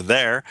key number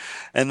there.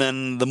 And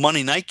then the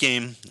Monday night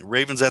game,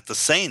 Ravens at the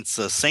Saints.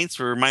 Saints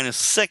were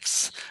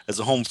 -6 as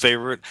a home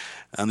favorite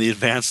on the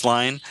advanced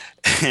line.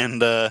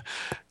 And,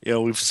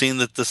 we've seen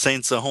that the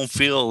Saints' home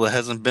field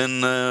hasn't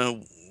been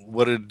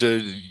what it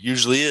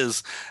usually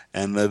is.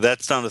 And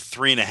that's down to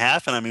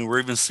 3.5. And, I mean,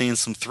 we're even seeing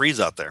some 3s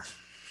out there.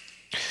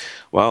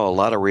 Well, a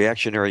lot of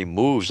reactionary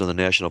moves in the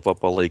National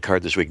Football League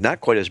card this week.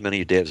 Not quite as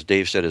many, as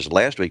Dave said, as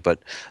last week, but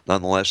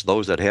nonetheless,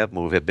 those that have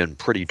moved have been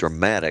pretty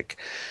dramatic.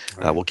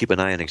 Right. We'll keep an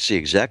eye on and see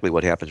exactly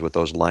what happens with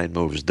those line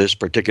moves this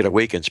particular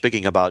week. And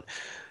speaking about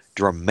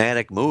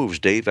dramatic moves,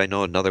 Dave, I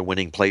know another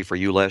winning play for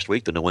you last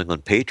week, the New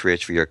England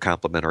Patriots, for your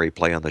complimentary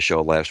play on the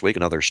show last week,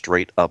 another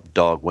straight-up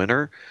dog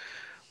winner.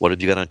 What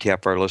have you got on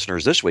tap for our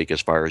listeners this week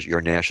as far as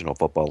your National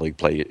Football League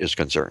play is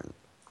concerned?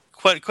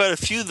 Quite a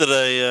few that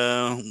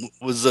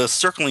I was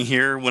circling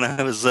here when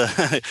I was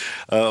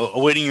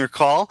awaiting your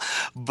call,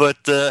 but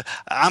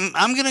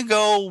I'm going to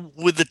go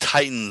with the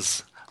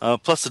Titans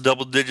plus the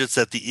double digits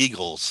at the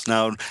Eagles.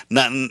 Now,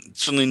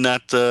 certainly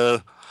not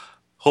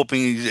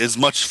hoping as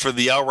much for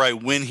the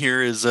outright win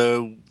here as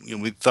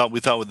we thought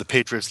with the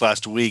Patriots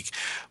last week.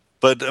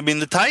 But, I mean,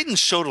 the Titans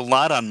showed a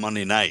lot on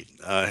Monday night,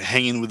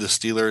 hanging with the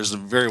Steelers,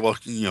 and very well,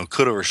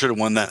 could have or should have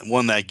won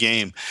that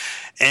game.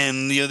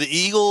 And, the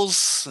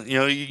Eagles,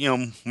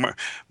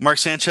 Mark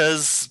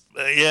Sanchez,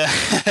 yeah.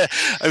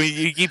 I mean,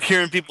 you keep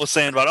hearing people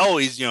saying about,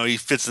 he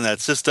fits in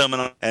that system,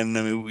 and I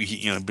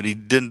mean, but he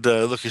didn't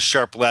look as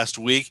sharp last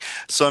week.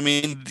 So, I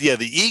mean, yeah,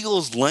 the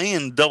Eagles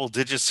laying double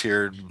digits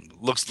here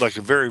looks like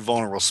a very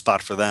vulnerable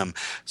spot for them.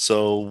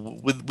 So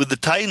with the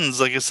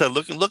Titans, like I said,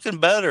 looking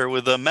better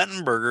with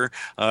Mettenberger.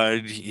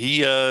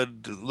 He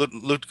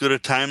looked good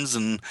at times,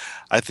 and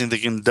I think they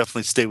can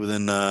definitely stay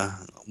within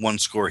one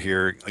score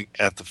here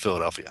at the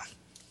Philadelphia.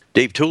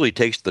 Dave Tooley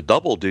takes the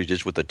double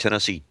digits with the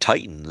Tennessee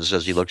Titans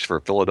as he looks for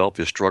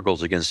Philadelphia's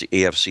struggles against the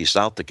AFC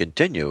South to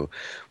continue.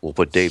 We'll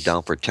put Dave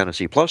down for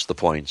Tennessee plus the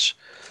points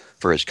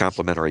for his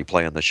complimentary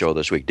play on the show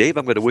this week. Dave,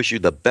 I'm going to wish you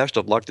the best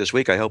of luck this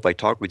week. I hope I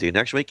talk with you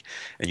next week,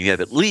 and you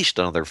have at least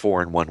another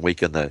 4-1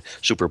 week in the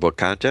Superbook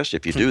contest.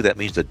 If you do, that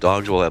means the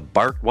dogs will have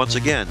barked once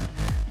again.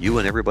 You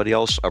and everybody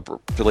else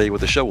affiliated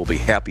with the show will be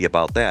happy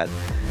about that.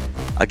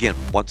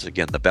 Once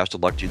again, the best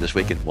of luck to you this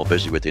week, and we'll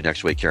visit with you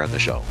next week here on the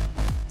show.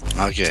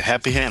 Okay,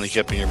 happy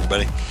handicapping,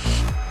 everybody.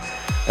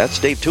 That's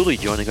Dave Tooley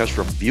joining us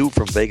from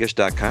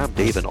viewfromvegas.com.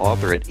 Dave, an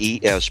author at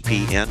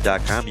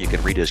ESPN.com. You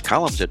can read his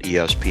columns at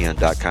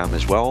ESPN.com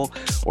as well,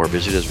 or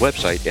visit his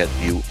website at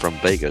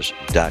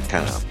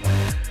viewfromvegas.com.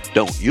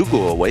 Don't you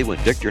go away. When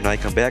Victor and I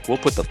come back, we'll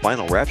put the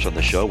final wraps on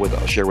the show.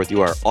 I'll share with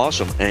you our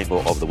awesome angle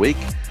of the week,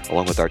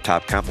 along with our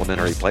top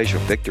complimentary plays from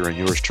Victor and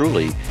yours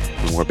truly.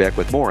 And we're back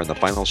with more in the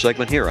final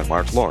segment here on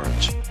Mark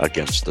Lawrence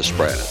Against the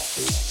Spread.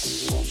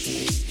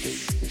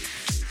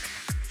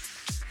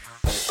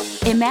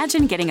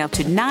 Imagine getting up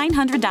to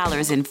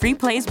 $900 in free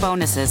plays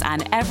bonuses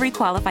on every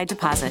qualified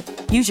deposit.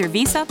 Use your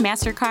Visa,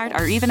 MasterCard,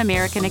 or even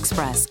American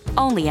Express.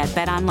 Only at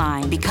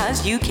BetOnline,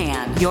 because you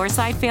can. Your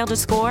side failed to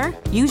score?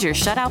 Use your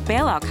shutout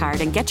bailout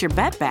card and get your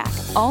bet back.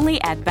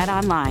 Only at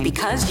BetOnline,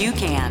 because you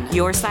can.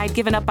 Your side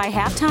given up by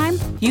halftime?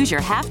 Use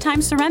your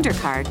halftime surrender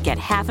card. Get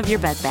half of your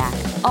bet back.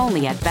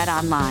 Only at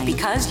BetOnline,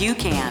 because you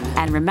can.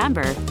 And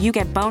remember, you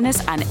get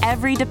bonus on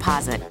every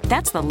deposit.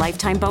 That's the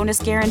lifetime bonus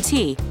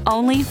guarantee.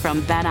 Only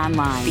from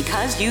BetOnline,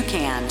 because you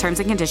can. Terms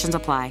and conditions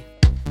apply.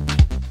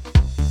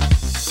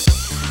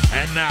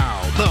 And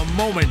now, the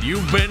moment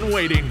you've been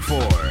waiting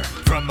for.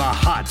 From the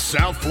hot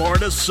South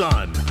Florida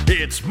sun,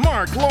 it's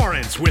Mark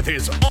Lawrence with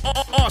his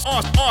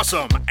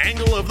awesome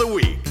angle of the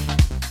week.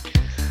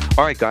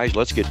 All right, guys,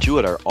 let's get to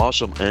it. Our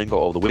awesome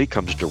angle of the week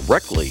comes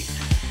directly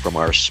from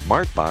our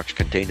smart box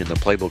contained in the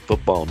Playbook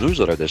Football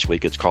newsletter this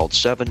week. It's called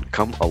 7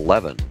 Come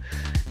 11.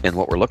 And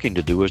what we're looking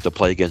to do is to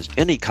play against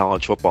any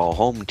college football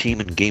home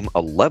team in Game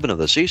 11 of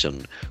the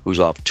season who's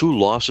off 2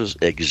 losses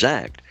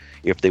exact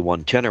if they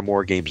won 10 or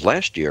more games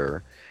last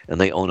year and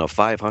they own a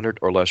 500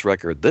 or less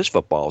record this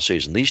football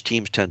season. These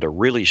teams tend to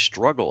really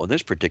struggle in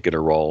this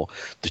particular role,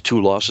 the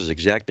 2 losses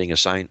exact being a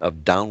sign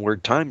of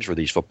downward times for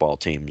these football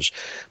teams.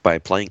 By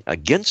playing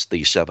against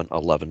these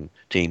 7-11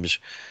 teams,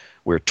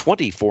 we're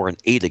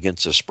 24-8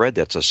 against the spread.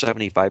 That's a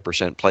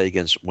 75% play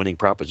against winning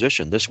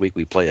proposition. This week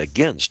we play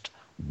against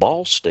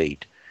Ball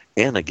State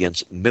and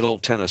against Middle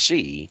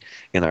Tennessee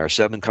in our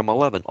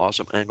 7-11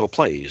 awesome angle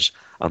plays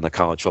on the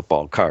college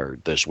football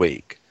card this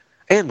week.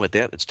 And with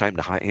that, it's time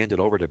to hand it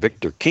over to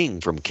Victor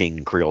King from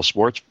King Creole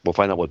Sports. We'll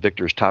find out what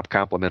Victor's top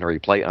complimentary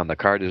play on the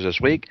card is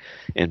this week.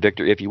 And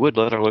Victor, if you would,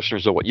 let our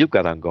listeners know what you've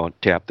got on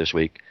tap this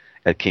week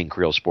at King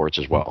Creole Sports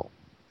as well.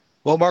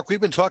 Well, Mark, we've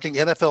been talking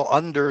NFL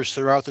unders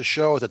throughout the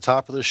show. At the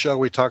top of the show,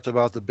 we talked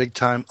about the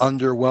big-time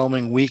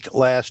underwhelming week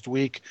last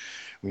week,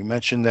 We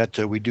mentioned that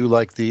we do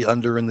like the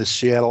under in the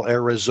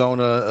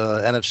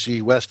Seattle-Arizona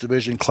NFC West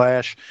Division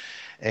clash.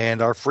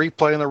 And our free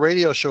play on the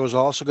radio show is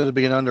also going to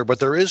be an under. But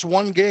there is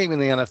one game in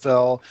the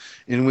NFL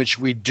in which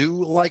we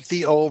do like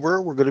the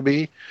over. We're going to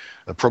be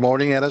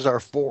promoting that as our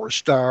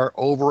 4-star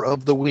over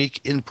of the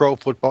week in pro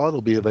football.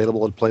 It'll be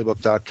available at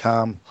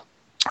playbook.com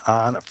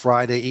on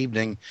Friday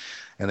evening.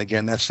 And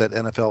again, that's that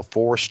NFL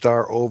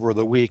 4-star over of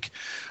the week.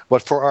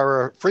 But for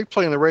our free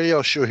play on the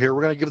radio show here,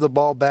 we're going to give the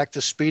ball back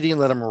to Speedy and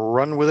let him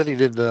run with it. He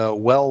did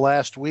well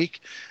last week.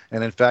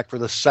 And in fact, for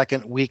the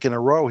second week in a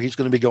row, he's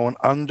going to be going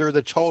under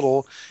the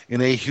total in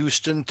a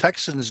Houston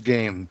Texans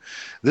game.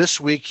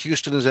 This week,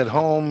 Houston is at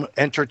home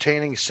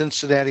entertaining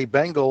Cincinnati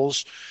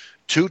Bengals.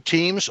 Two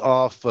teams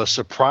off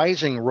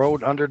surprising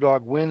road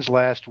underdog wins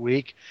last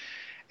week.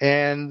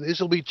 And these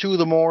will be two of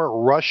the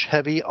more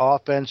rush-heavy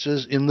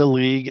offenses in the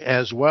league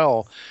as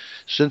well.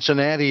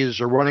 Cincinnati is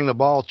running the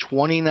ball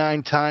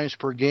 29 times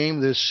per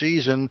game this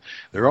season.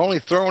 They're only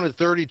throwing it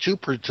 32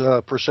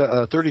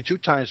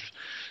 times.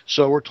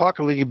 So we're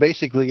talking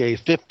basically a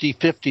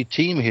 50-50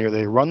 team here.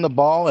 They run the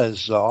ball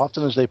as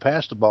often as they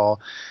pass the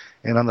ball.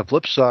 And on the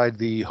flip side,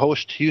 the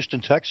host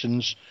Houston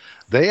Texans,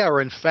 they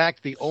are in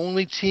fact the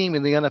only team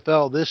in the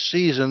NFL this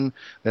season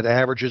that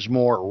averages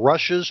more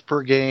rushes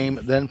per game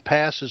than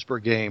passes per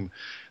game.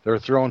 They're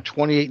throwing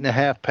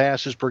 28.5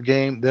 passes per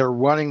game. They're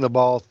running the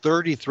ball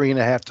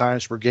 33.5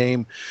 times per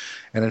game.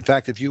 And in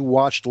fact, if you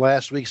watched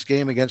last week's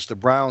game against the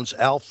Browns,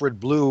 Alfred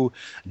Blue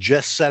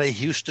just set a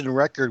Houston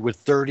record with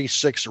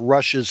 36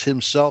 rushes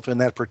himself in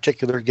that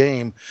particular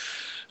game.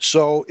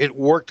 So it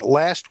worked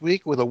last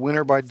week with a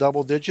winner by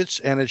double digits,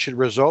 and it should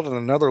result in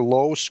another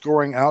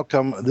low-scoring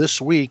outcome this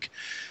week.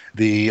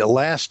 The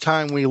last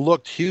time we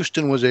looked,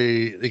 Houston was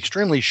a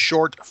extremely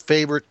short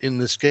favorite in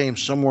this game,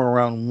 somewhere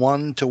around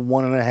 1 to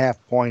 1.5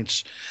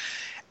 points.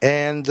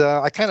 And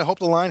I kind of hope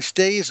the line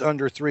stays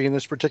under 3 in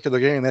this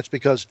particular game. That's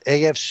because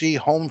AFC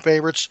home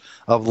favorites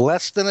of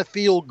less than a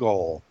field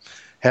goal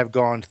have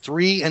gone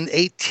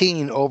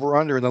 3-18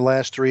 over-under in the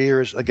last 3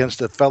 years against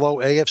the fellow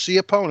AFC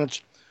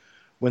opponents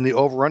when the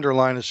over-under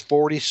line is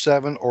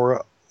 47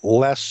 or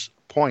less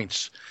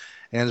points.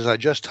 And as I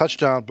just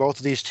touched on, both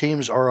of these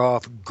teams are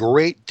off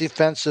great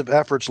defensive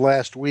efforts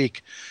last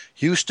week.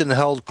 Houston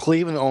held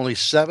Cleveland only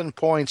 7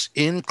 points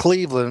in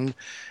Cleveland,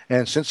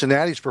 and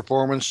Cincinnati's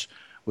performance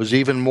was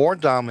even more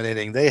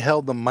dominating. They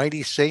held the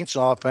mighty Saints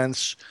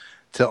offense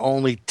to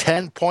only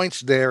 10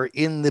 points there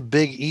in the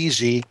Big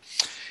Easy.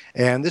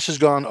 And this has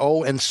gone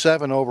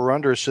 0-7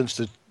 over-under since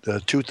the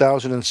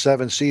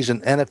 2007 season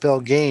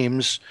NFL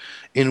games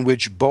in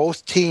which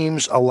both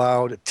teams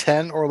allowed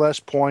 10 or less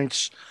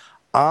points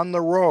on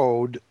the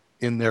road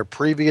in their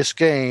previous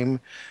game.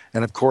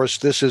 And, of course,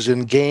 this is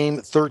in game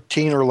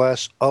 13 or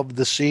less of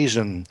the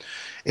season.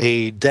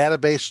 A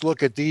database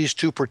look at these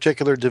two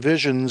particular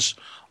divisions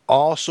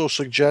also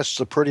suggests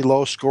a pretty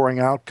low-scoring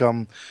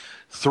outcome.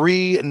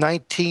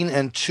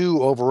 3-19-2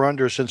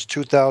 over-under since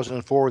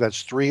 2004.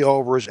 That's 3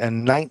 overs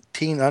and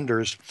 19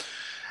 unders.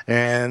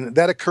 And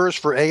that occurs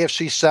for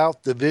AFC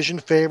South division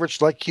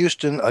favorites like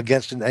Houston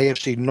against an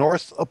AFC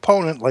North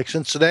opponent like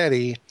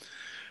Cincinnati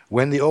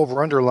when the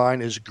over-under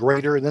line is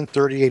greater than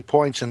 38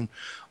 points. And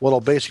what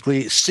will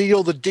basically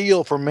seal the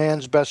deal for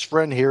man's best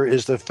friend here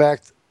is the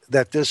fact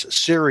that this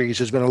series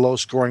has been a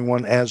low-scoring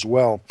one as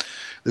well.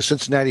 The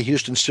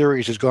Cincinnati-Houston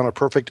series has gone a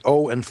perfect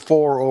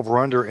 0-4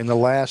 over-under in the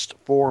last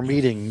 4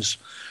 meetings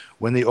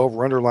when the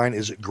over-under line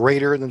is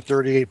greater than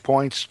 38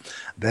 points.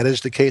 That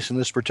is the case in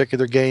this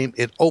particular game.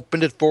 It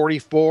opened at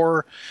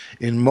 44.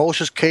 In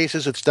most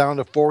cases, it's down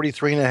to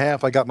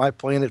 43.5. I got my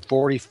plan at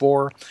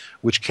 44,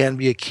 which can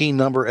be a key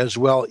number as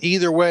well.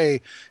 Either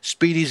way,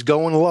 Speedy's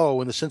going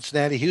low in the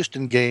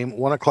Cincinnati-Houston game,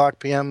 1 o'clock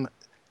p.m.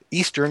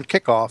 Eastern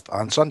kickoff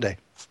on Sunday.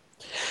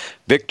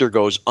 Victor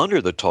goes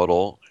under the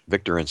total.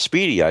 Victor and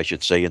Speedy, I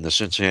should say, in the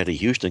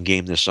Cincinnati-Houston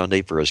game this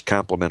Sunday for his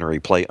complimentary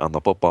play on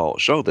the football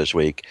show this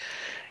week.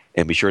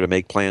 And be sure to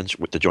make plans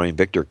to join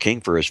Victor King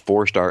for his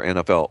 4-star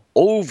NFL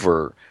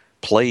over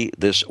play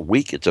this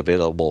week. It's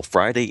available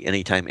Friday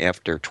anytime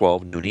after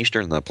 12 noon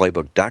Eastern on the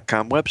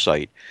Playbook.com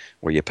website,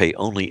 where you pay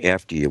only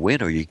after you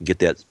win, or you can get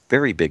that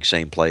very big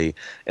same play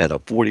at a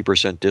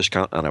 40%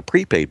 discount on a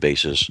prepaid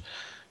basis.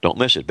 Don't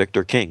miss it.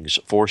 Victor King's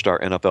 4-star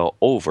NFL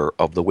over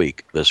of the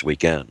week this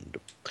weekend.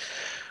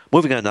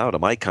 Moving on now to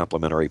my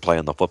complimentary play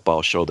on the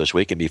football show this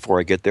week. And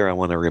before I get there, I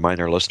want to remind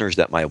our listeners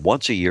that my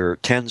once-a-year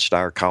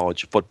 10-star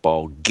college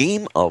football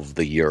game of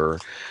the year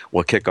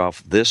will kick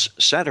off this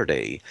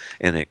Saturday.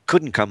 And it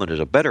couldn't come at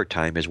a better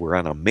time as we're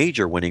on a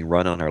major winning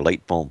run on our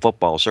late phone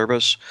football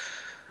service.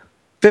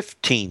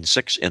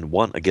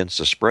 15-6-1 against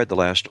the spread the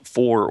last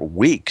 4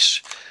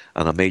 weeks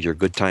on a major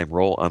good time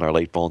roll on our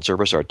late phone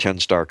service. Our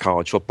 10-star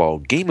college football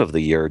game of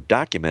the year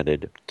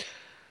documented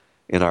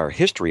in our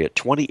history at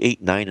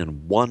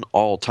 28-9-1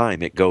 all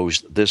time. It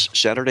goes this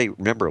Saturday.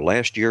 Remember,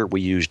 last year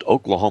we used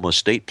Oklahoma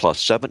State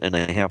plus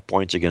 7.5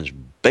 points against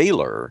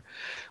Baylor.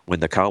 when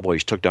the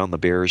Cowboys took down the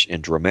Bears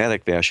in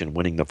dramatic fashion,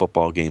 winning the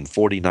football game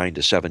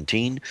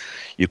 49-17.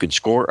 You can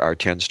score our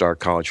 10-star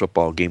college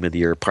football game of the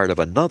year, part of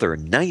another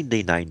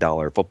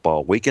 $99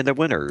 football weekend of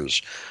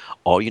winners.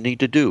 All you need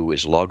to do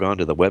is log on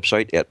to the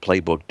website at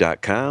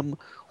playbook.com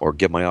or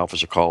give my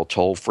office a call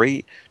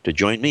toll-free to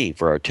join me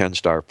for our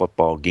 10-star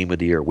football game of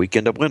the year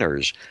weekend of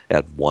winners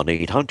at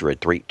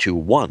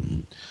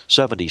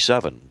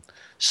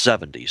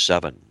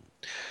 1-800-321-7777.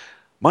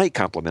 My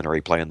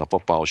complimentary play on the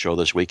football show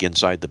this week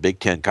inside the Big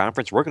Ten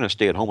Conference. We're going to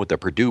stay at home with the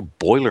Purdue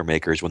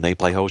Boilermakers when they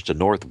play host to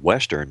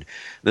Northwestern.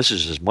 This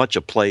is as much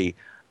a play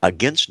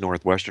against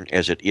Northwestern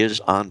as it is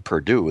on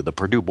Purdue. The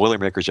Purdue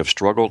Boilermakers have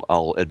struggled,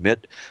 I'll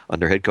admit,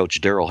 under head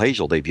coach Darrell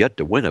Hazell. They've yet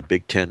to win a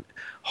Big Ten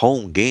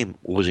home game,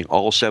 losing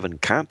all 7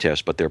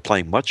 contests, but they're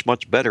playing much,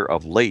 much better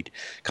of late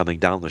coming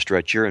down the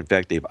stretch here. In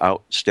fact, they've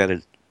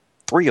outstated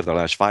 3 of their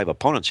last 5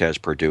 opponents, has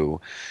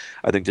Purdue.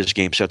 I think this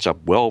game sets up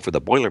well for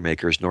the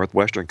Boilermakers.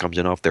 Northwestern comes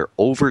in off their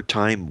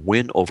overtime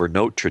win over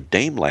Notre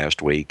Dame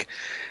last week,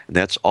 and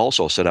that's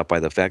also set up by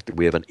the fact that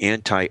we have an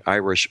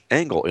anti-Irish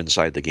angle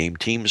inside the game.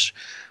 Teams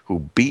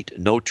who beat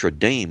Notre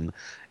Dame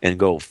and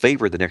go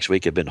favored the next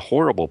week have been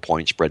horrible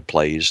point spread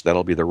plays.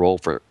 That'll be the role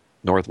for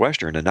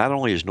Northwestern. And not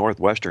only is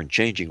Northwestern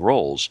changing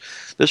roles,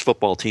 this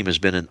football team has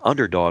been an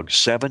underdog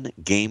 7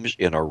 games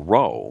in a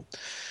row.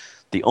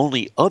 The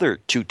only other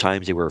 2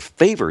 times they were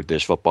favored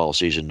this football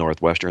season,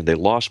 Northwestern, they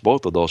lost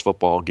both of those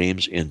football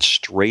games in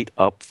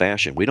straight-up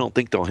fashion. We don't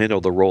think they'll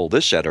handle the role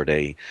this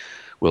Saturday.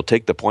 We'll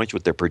take the points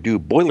with the Purdue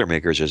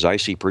Boilermakers as I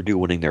see Purdue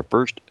winning their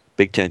first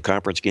Big Ten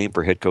Conference game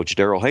for head coach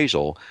Darrell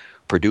Hazell.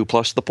 Purdue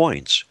plus the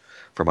points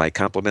for my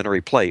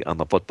complimentary play on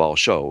the football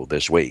show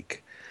this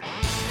week.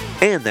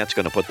 And that's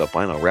going to put the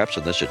final wraps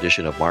on this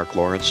edition of Mark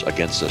Lawrence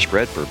Against the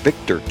Spread. For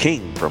Victor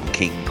King from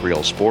King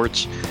Creole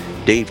Sports,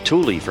 Dave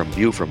Tooley from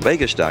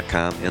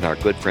ViewFromVegas.com, and our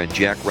good friend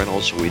Jack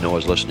Reynolds, who we know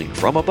is listening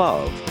from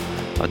above.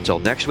 Until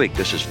next week,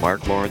 this is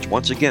Mark Lawrence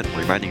once again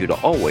reminding you to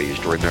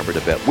always remember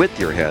to bet with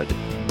your head,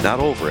 not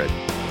over it,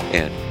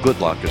 and good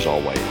luck as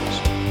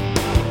always.